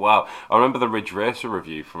think, wow. I remember the Ridge Racer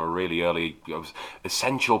review from a really early, it was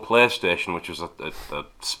Essential PlayStation, which was a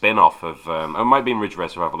spin-off of, it might have been Ridge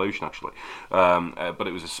Racer Revolution actually, but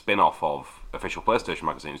it was a spin-off of official PlayStation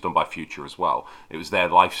magazine. It's done by Future as well. It was their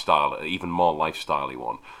lifestyle, even more lifestyle-y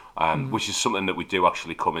one, which is something that we do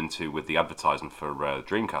actually come into with the advertising for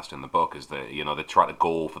Dreamcast in the book. Is that they try to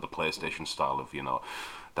go for the PlayStation style of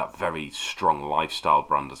that very strong lifestyle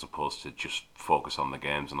brand as opposed to just focus on the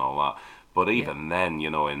games and all that. But even then,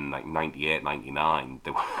 in like 98, 99,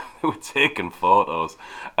 they were taking photos,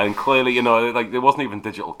 and clearly, like there wasn't even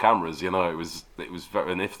digital cameras. It was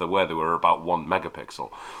very, and if there were, they were about 1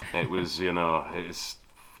 megapixel. It was, it's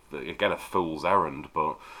again a fool's errand,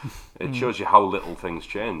 but it shows you how little things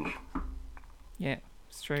change. Yeah,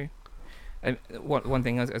 it's true. One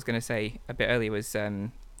thing I was going to say a bit earlier was,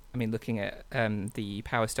 looking at the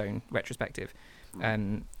Power Stone retrospective.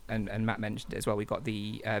 And Matt mentioned it as well. We got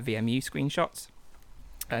the VMU screenshots,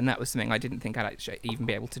 and that was something I didn't think I'd actually even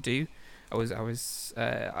be able to do.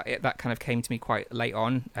 That kind of came to me quite late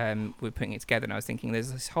on. We were putting it together, and I was thinking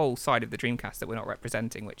there's this whole side of the Dreamcast that we're not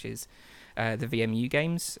representing, which is the VMU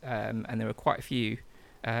games, and there were quite a few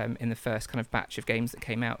in the first kind of batch of games that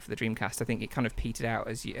came out for the Dreamcast. I think it kind of petered out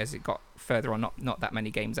as it got further on. Not that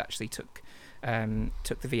many games actually took the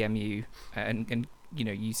VMU and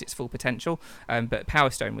used its full potential, but Power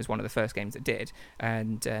Stone was one of the first games that did,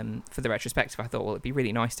 and for the retrospective I thought, well, it'd be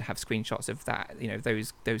really nice to have screenshots of that,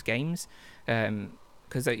 those games,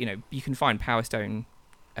 because you can find Power Stone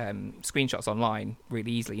screenshots online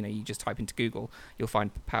really easily. You just type into Google, you'll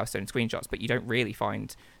find Power Stone screenshots, but you don't really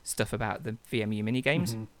find stuff about the VMU mini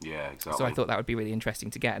games. Yeah, exactly. So I thought that would be really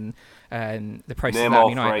interesting to get, and the process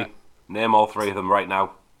Name all three of them right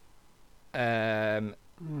now.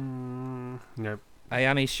 Nope.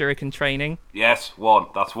 Ayami's Shuriken Training. Yes, 1.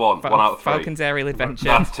 That's 1. 1 out of 3. Falcon's Aerial Adventure.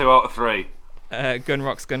 That's 2 out of 3.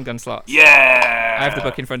 Gunrock's Gun Slots. Yeah! I have the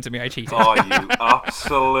book in front of me. I cheated. Oh, you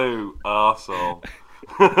absolute arsehole.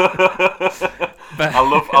 But I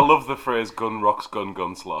love the phrase Gun Rocks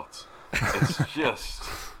Gun Slots. It's just...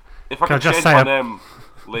 If I Can I could just change say my a- name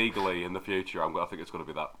legally in the future, I think it's going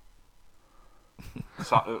to be that.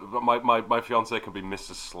 My fiance can be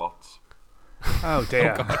Mrs. Slots. Oh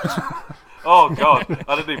dear. Oh God,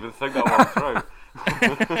 I didn't even think that one through.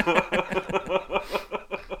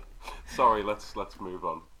 Sorry, let's move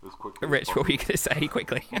on as quickly. Rich, what were you going to say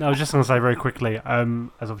quickly? No, I was just going to say very quickly,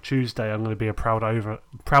 as of Tuesday, I'm going to be a proud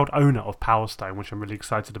owner of Power Stone, which I'm really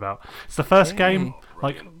excited about. It's the first game,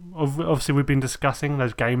 like, obviously we've been discussing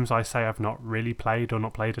those games I say I've not really played or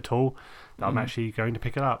not played at all, that I'm actually going to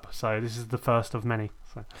pick it up. So this is the first of many.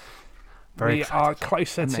 So very We excited. are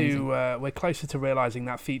closer Amazing. we're closer to realising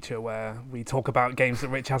that feature where we talk about games that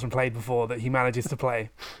Rich hasn't played before that he manages to play.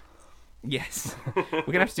 Yes, we're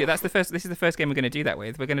gonna have to do. This is the first game we're going to do that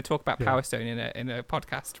with. We're going to talk about Power Stone in a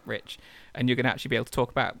podcast, Rich, and you're going to actually be able to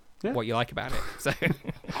talk about what you like about it. So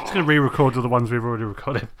Just going to re-record all the ones we've already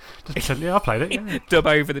recorded. Just pretend, yeah, I played it. Yeah. dub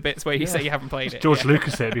over the bits where you say you haven't played it. George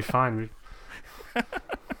Lucas, it'd be fine.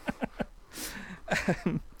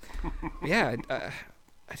 Yeah, I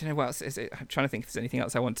don't know what else is it. I'm trying to think if there's anything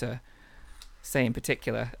else I want to say in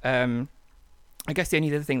particular. I guess the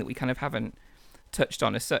only other thing that we kind of haven't touched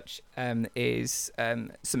on as such is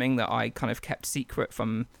something that I kind of kept secret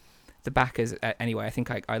from the backers. Anyway, I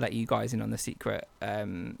think I let you guys in on the secret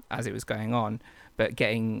as it was going on, but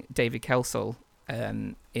getting David Kelsall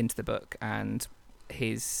into the book and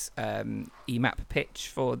his EMAP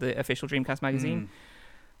pitch for the official Dreamcast magazine.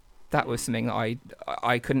 That was something that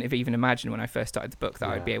I couldn't have even imagined when I first started the book, that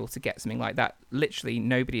I'd be able to get something like that. Literally,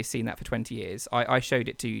 nobody has seen that for 20 years. I showed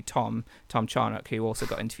it to Tom Charnock, who also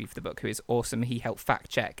got interviewed for the book, who is awesome. He helped fact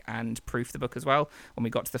check and proof the book as well when we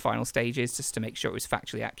got to the final stages, just to make sure it was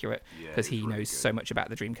factually accurate, because he knows so much about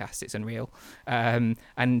the Dreamcast, it's unreal. And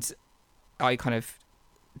I kind of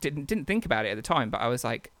didn't think about it at the time, but I was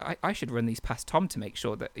like, I should run these past Tom to make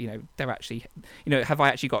sure that, they're actually, have I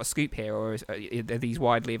actually got a scoop here, or are these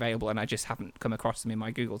widely available and I just haven't come across them in my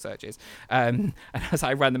Google searches? And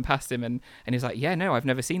I ran them past him, and he was like, yeah, no, I've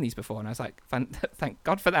never seen these before. And I was like, thank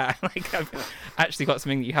God for that. Like, I've actually got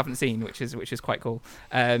something that you haven't seen, which is quite cool.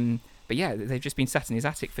 But yeah, they've just been sat in his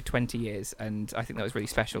attic for 20 years, and I think that was really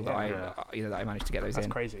special that I managed to get those in.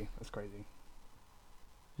 That's crazy. That's crazy.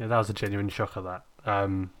 Yeah, that was a genuine shocker. That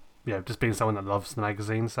just being someone that loves the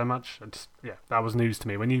magazine so much, that was news to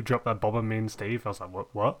me. When you dropped that Bob and me and Steve, I was like,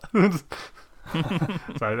 what?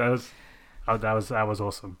 So that was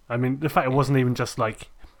awesome. I mean, the fact it wasn't even just like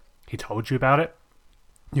he told you about it.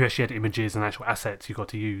 You actually had images and actual assets you got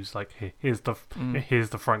to use. Like, here's the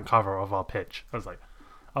front cover of our pitch. I was like,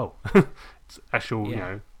 oh, it's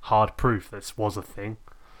actual hard proof this was a thing.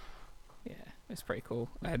 Yeah, it's pretty cool.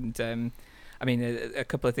 And I mean, a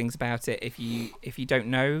couple of things about it. If you don't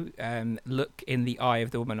know, look in the eye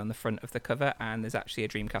of the woman on the front of the cover, and there's actually a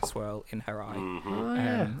Dreamcast swirl in her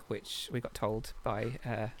eye, which we got told by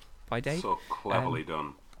Dave. So cleverly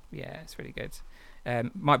done. Yeah, it's really good.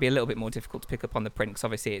 Might be a little bit more difficult to pick up on the print, because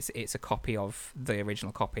obviously it's a copy of the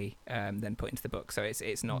original copy, then put into the book. So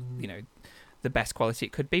it's not the best quality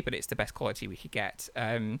it could be, but it's the best quality we could get.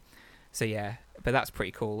 So yeah, but that's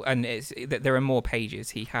pretty cool. And there are more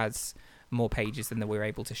pages. He has more pages than we were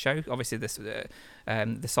able to show. Obviously, the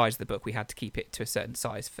size of the book, we had to keep it to a certain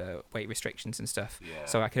size for weight restrictions and stuff. Yeah.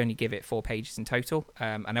 So I could only give it 4 pages in total.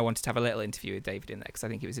 And I wanted to have a little interview with David in there, because I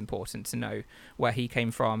think it was important to know where he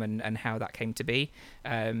came from and how that came to be.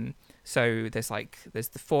 So there's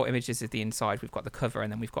the 4 images of the inside. We've got the cover,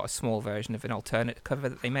 and then we've got a small version of an alternate cover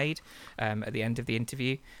that they made at the end of the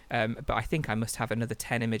interview. But I think I must have another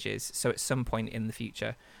 10 images. So at some point in the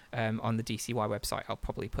future, on the DCY website, I'll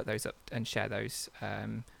probably put those up and share those.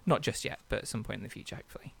 Not just yet, but at some point in the future,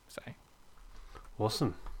 hopefully. So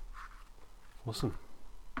awesome.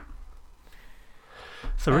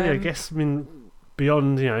 So really, I guess,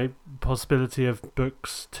 beyond possibility of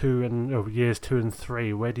books years 2 and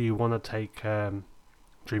 3, where do you want to take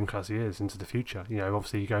Dreamcast years into the future?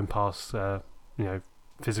 Obviously you're going past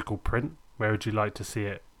physical print. Where would you like to see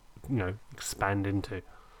it expand into?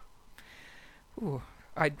 Ooh.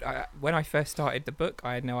 When I first started the book,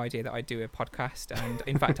 I had no idea that I'd do a podcast, and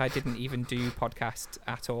in fact I didn't even do podcast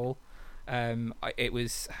at all. It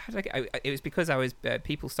was because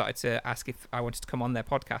people started to ask if I wanted to come on their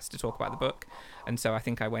podcast to talk about the book, and so I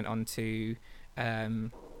think I went on to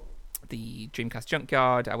the Dreamcast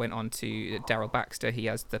Junkyard. I went on to Daryl Baxter. He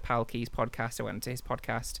has the Pal Keys podcast. I went on to his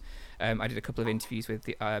podcast. I did a couple of interviews with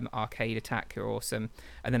the Arcade Attack, who are awesome.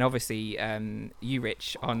 And then obviously you,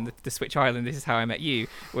 Rich, on the Switch Island, this is how I met you,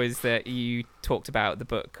 was that you talked about the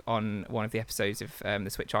book on one of the episodes of the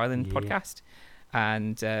Switch Island podcast.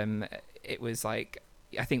 And it was like,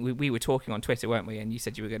 I think we were talking on Twitter, weren't we? And you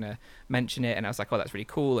said you were going to mention it, and I was like, "Oh, that's really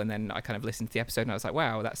cool." And then I kind of listened to the episode, and I was like,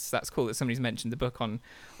 "Wow, that's cool that somebody's mentioned the book on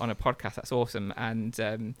a podcast. That's awesome." And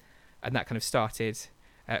that kind of started.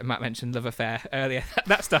 Matt mentioned Love Affair earlier.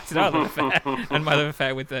 That started our Love Affair and my Love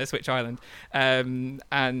Affair with Switch Island. And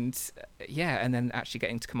then actually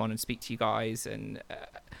getting to come on and speak to you guys and.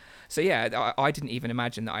 So yeah, I didn't even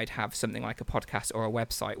imagine that I'd have something like a podcast or a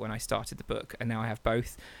website when I started the book, and now I have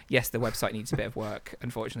both. Yes, the website needs a bit of work.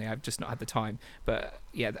 Unfortunately, I've just not had the time. But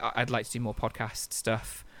yeah, I'd like to do more podcast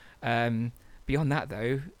stuff. Beyond that,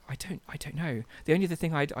 though, I don't know. The only other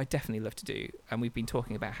thing I'd definitely love to do, and we've been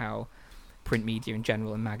talking about how print media in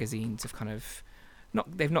general and magazines have kind of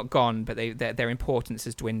they've not gone, but their importance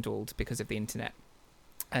has dwindled because of the internet.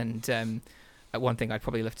 And one thing I'd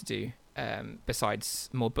probably love to do. Besides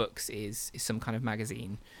more books is some kind of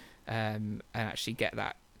magazine and actually get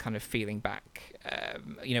that kind of feeling back,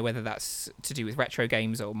 whether that's to do with retro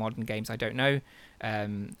games or modern games, I don't know,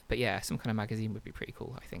 but yeah, some kind of magazine would be pretty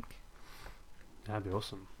cool, I think. That'd be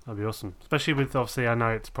awesome, especially with, obviously, I know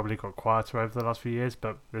it's probably got quieter over the last few years,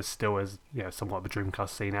 but there still is somewhat of a Dreamcast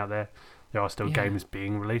scene out there. There are still games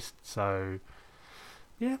being released, so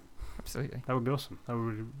yeah, absolutely, that would be awesome. That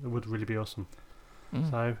would really be awesome.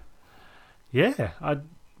 So yeah, I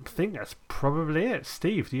think that's probably it.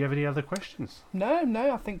 Steve, do you have any other questions? No,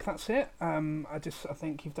 I think that's it. I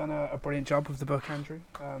think you've done a brilliant job with the book, Andrew.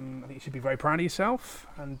 I think you should be very proud of yourself,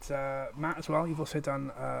 and Matt as well. You've also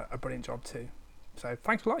done a brilliant job too. So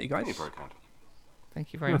thanks a lot, you guys. You're very kind.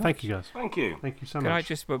 Thank you very much. Thank you, guys. Thank you. Thank you so much. Can I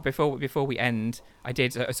just, before we end, I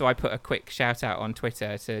did, so I put a quick shout out on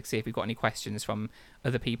Twitter to see if we've got any questions from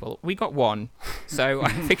other people. We got one, so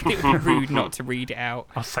I figured it would be rude not to read it out.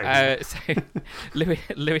 I'll say that. So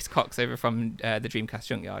Lewis Cox over from the Dreamcast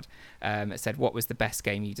Junkyard said, what was the best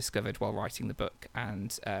game you discovered while writing the book,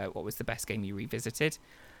 and what was the best game you revisited?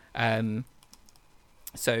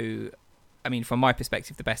 So, I mean, from my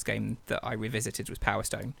perspective, the best game that I revisited was Power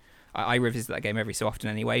Stone. I revisit that game every so often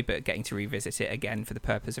anyway, but getting to revisit it again for the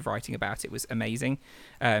purpose of writing about it was amazing.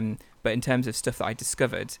 But in terms of stuff that I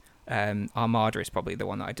discovered, Armada is probably the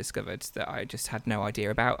one that I discovered that I just had no idea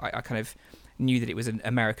about. I kind of knew that it was an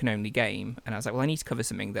American-only game, and I was like, well, I need to cover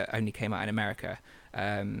something that only came out in America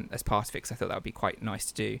as part of it, because I thought that would be quite nice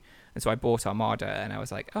to do. And so I bought Armada, and I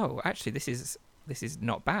was like, oh, actually, this is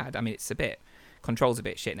not bad. I mean, it's controls a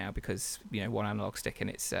bit shit now because one analog stick, and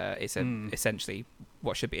it's essentially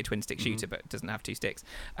what should be a twin stick shooter, but doesn't have two sticks,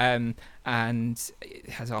 and it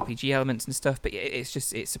has RPG elements and stuff. But it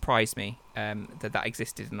surprised me that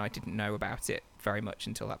existed, and I didn't know about it very much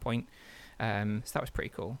until that point. So that was pretty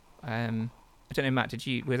cool. I don't know, Matt,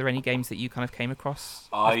 were there any games that you kind of came across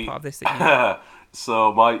as part of this?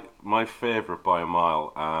 So my favourite by a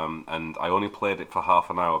mile, and I only played it for half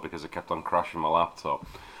an hour because it kept on crashing my laptop.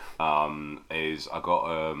 Is I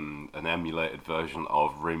got an emulated version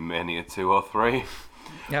of Rayman 203,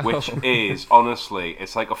 which is honestly,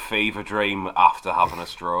 it's like a fever dream after having a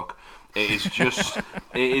stroke. It is just,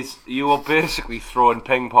 you are basically throwing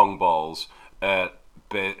ping pong balls at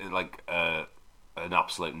like an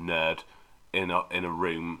absolute nerd in a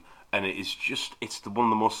room, and it's one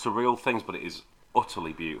of the most surreal things, but it is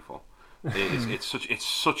utterly beautiful. It's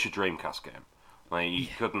such a Dreamcast game. Like you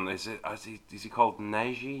couldn't. Is he called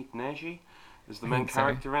Neji? Neji is the main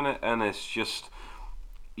character in it, and it's just,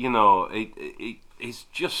 it's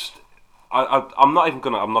just. I'm not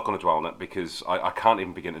gonna dwell on it because I can't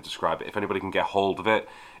even begin to describe it. If anybody can get hold of it,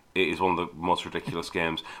 it is one of the most ridiculous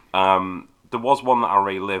games. There was one that I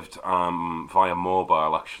relived via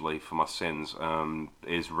mobile actually for my sins.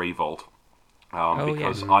 Is Revolt,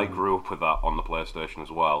 because I grew up with that on the PlayStation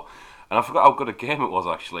as well. And I forgot how good a game it was,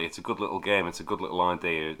 actually. It's a good little game. It's a good little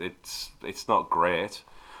idea. It's not great.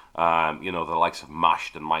 The likes of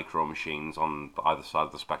Mashed and Micro Machines on either side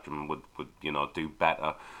of the spectrum would do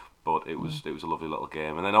better. But it was a lovely little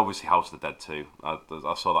game. And then obviously House of the Dead 2.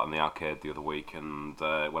 I saw that in the arcade the other week, and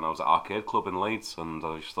when I was at Arcade Club in Leeds, and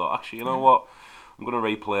I just thought, actually, you know what? I'm going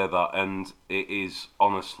to replay that, and it is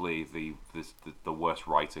honestly the worst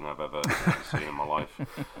writing I've ever seen in my life.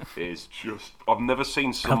 It is just, I've never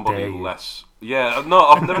seen somebody less. Yeah, no,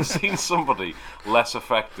 I've never seen somebody less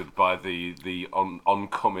affected by the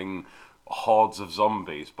oncoming hordes of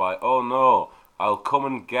zombies. By oh no, I'll come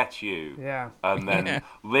and get you. Yeah. And then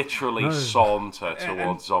literally saunter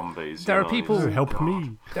towards zombies. There are people help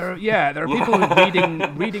me. There are people who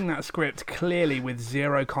reading that script clearly with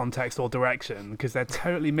zero context or direction because they're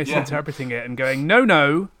totally misinterpreting it and going,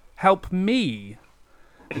 no, help me.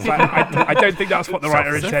 It's like, I don't think that's what the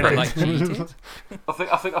writer intended. Like cheated. I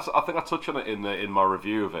think I touch on it in my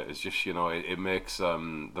review of it. It's just it makes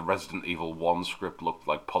the Resident Evil 1 script look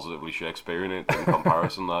like positively Shakespearean in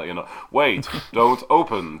comparison. That wait, don't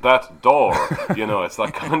open that door. It's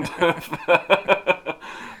that kind of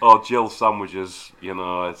or Jill sandwiches.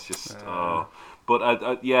 It's just.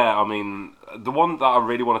 But yeah, I mean, the one that I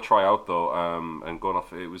really want to try out though, and going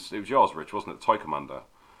off, it was yours, Rich, wasn't it? Toy Commander.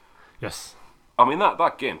 Yes. I mean,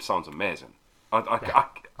 that game sounds amazing. And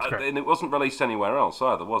it wasn't released anywhere else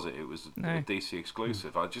either, was it? It was a DC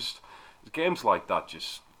exclusive. Games like that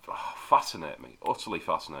just fascinate me, utterly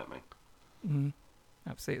fascinate me.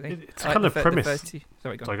 Absolutely. It's kind of premise.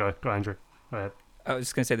 Sorry, go on. Sorry, go Andrew. Go ahead. I was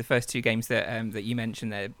just going to say the first two games that you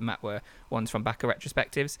mentioned there, Matt, were ones from Backer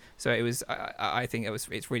Retrospectives. So it was, I think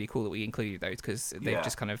it's really cool that we included those because they've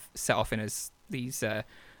just kind of set off in as these.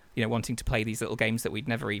 Wanting to play these little games that we'd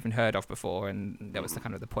never even heard of before, and that was the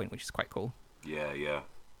kind of the point, which is quite cool. Yeah.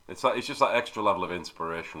 It's just that extra level of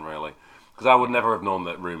inspiration, really, because I would never have known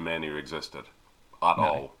that Room Mania existed at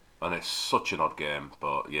all, and it's such an odd game,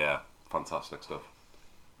 but yeah, fantastic stuff.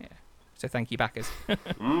 Yeah. So thank you, backers.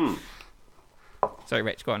 Sorry,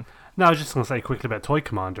 Rich, go on. No, I was just going to say quickly about Toy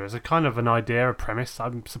Commander. It's a kind of an idea, a premise.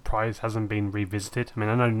 I'm surprised hasn't been revisited. I mean,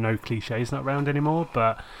 I know no cliches not around anymore,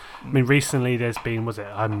 but I mean, recently there's been,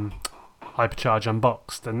 Hypercharge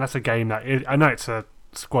Unboxed, and that's a game that I know it's a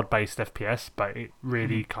squad-based FPS, but it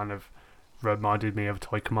really kind of reminded me of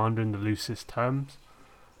Toy Commander in the loosest terms.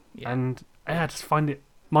 Yeah. And I just find it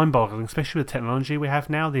mind-boggling, especially with the technology we have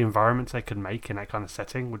now. The environments they could make in that kind of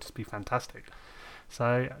setting would just be fantastic.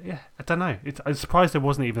 So, yeah, I don't know. I'm surprised there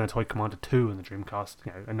wasn't even a Toy Commander 2 in the Dreamcast.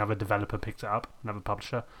 Another developer picked it up, another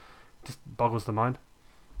publisher. It just boggles the mind.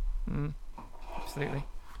 Absolutely.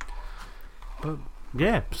 But,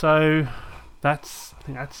 yeah, so I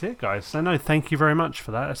think that's it, guys. So, no, thank you very much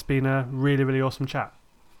for that. It's been a really, really awesome chat.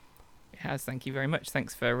 It has. Thank you very much.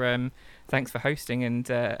 Thanks for hosting and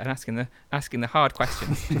asking the hard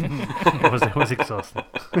questions. It was exhausting.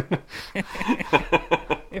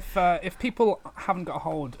 If people haven't got a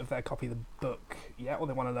hold of their copy of the book yet, or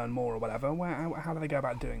they want to learn more or whatever, how do they go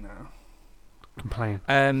about doing that? Complain.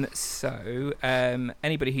 So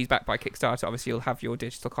anybody who's backed by Kickstarter, obviously you'll have your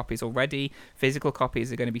digital copies already. Physical copies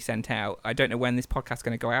are going to be sent out. I don't know when this podcast is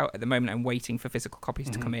going to go out. At the moment, I'm waiting for physical copies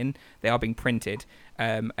to come in. They are being printed,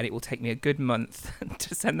 and it will take me a good month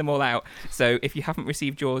to send them all out. So if you haven't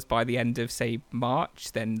received yours by the end of, say,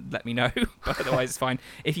 March, then let me know. But otherwise, it's fine.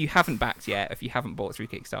 If you haven't backed yet, if you haven't bought through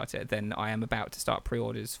Kickstarter, then I am about to start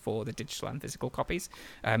pre-orders for the digital and physical copies,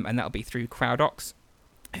 and that'll be through CrowdOx,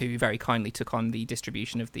 who very kindly took on the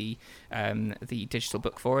distribution of the digital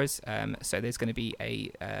book for us. So there's going to be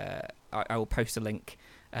I will post a link.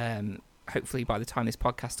 Hopefully by the time this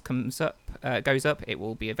podcast goes up, it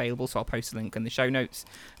will be available. So I'll post a link in the show notes.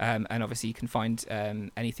 And obviously you can find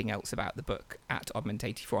anything else about the book at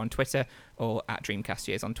Oddment84 on Twitter, or at Dreamcast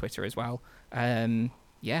Years on Twitter as well.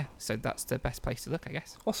 So that's the best place to look, I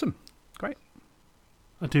guess. Awesome. Great.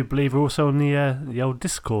 I do believe we're also on the old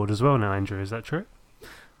Discord as well now, Andrew. Is that true?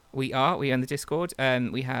 We are on the Discord.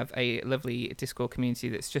 We have a lovely Discord community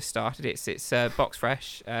that's just started. It's box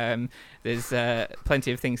fresh. There's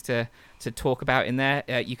plenty of things to talk about in there.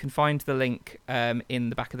 You can find the link in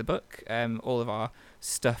the back of the book. All of our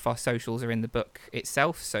stuff, our socials, are in the book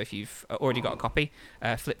itself. So if you've already got a copy,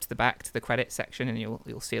 flip to the back to the credits section, and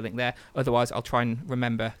you'll see a link there. Otherwise, I'll try and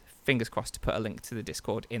remember, fingers crossed, to put a link to the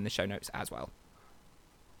Discord in the show notes as well.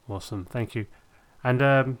 Awesome, thank you.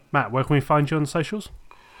 And Matt, where can we find you on the socials?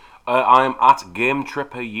 I am at Game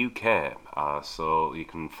Tripper UK, so you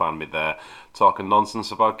can find me there talking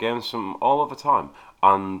nonsense about games from all of the time,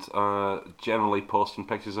 and generally posting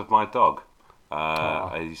pictures of my dog.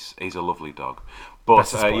 He's a lovely dog, but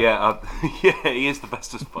he is the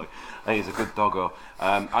bestest boy. He's a good doggo.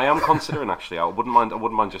 I am considering, actually, I wouldn't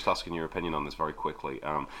mind just asking your opinion on this very quickly.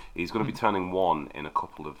 He's going to be turning 1 in a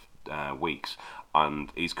couple of weeks,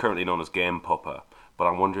 and he's currently known as Game Pupper. But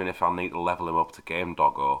I'm wondering if I need to level him up to Game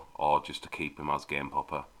Doggo, or just to keep him as Game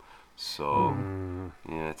Pupper. So,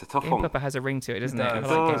 yeah, it's a tough one. Game Pupper has a ring to it, doesn't it? I like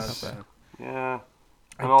Game Pupper. Yeah.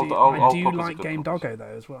 I do like Game Doggo,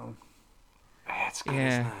 though, as well. Yeah, it's good,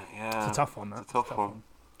 isn't it? Yeah. It's a tough one, It's a tough one.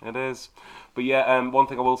 It is. But yeah, one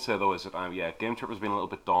thing I will say though is that Game Trip has been a little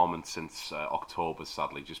bit dormant since October,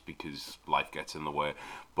 sadly, just because life gets in the way.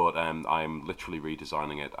 But I'm literally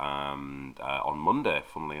redesigning it on Monday,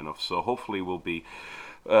 funnily enough. So hopefully we'll be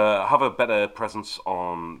have a better presence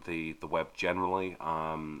on the web generally,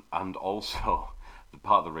 and also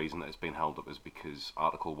part of the reason that it's been held up is because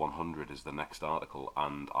Article 100 is the next article,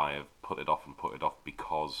 and I have put it off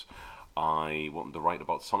because I wanted to write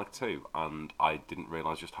about Sonic 2, and I didn't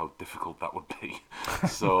realise just how difficult that would be.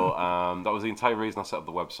 So that was the entire reason I set up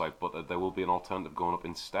the website, but there will be an alternative going up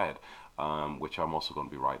instead, which I'm also going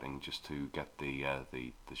to be writing just to get the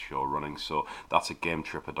show running. So that's at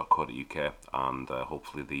gametripper.co.uk, and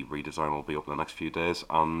hopefully the redesign will be up in the next few days,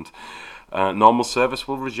 and normal service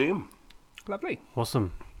will resume. Lovely.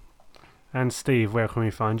 Awesome. And Steve, where can we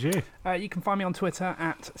find you? You can find me on Twitter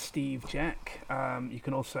at SteveJack. You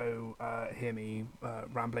can also hear me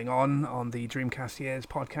rambling on the Dreamcast Years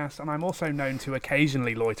podcast, and I'm also known to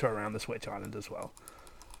occasionally loiter around the Switch Island as well.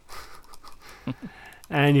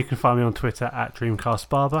 And you can find me on Twitter at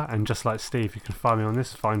DreamcastBarber, and just like Steve, you can find me on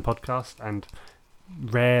this fine podcast, and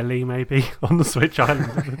rarely maybe on the Switch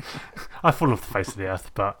Island. I've fallen off the face of the earth,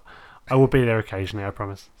 but I will be there occasionally, I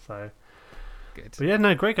promise. So. Good. But yeah,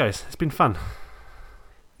 no, great guys. It's been fun.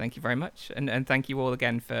 Thank you very much, and thank you all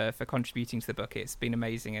again for contributing to the book. It's been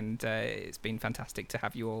amazing, and it's been fantastic to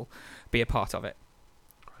have you all be a part of it.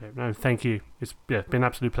 No, thank you. It's been an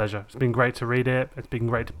absolute pleasure. It's been great to read it. It's been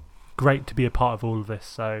great to be a part of all of this.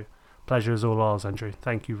 So, pleasure is all ours, Andrew.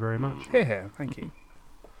 Thank you very much. Here, thank you.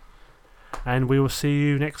 And we will see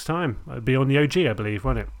you next time. It'll be on the OG, I believe,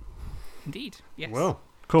 won't it? Indeed, yes. Well,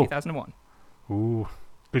 cool. 2001. Ooh,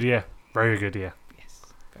 good year. Very good year. Yes,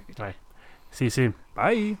 very good. Right. See you soon.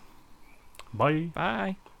 Bye. Bye.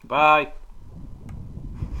 Bye. Bye.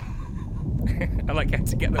 I like how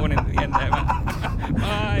to get the one in at the end there, man.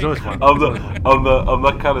 Bye. There's always one. I'm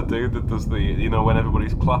that kind of dude that does the, when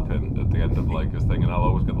everybody's clapping at the end of like a thing, and I'll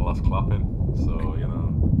always get the last clap in. So,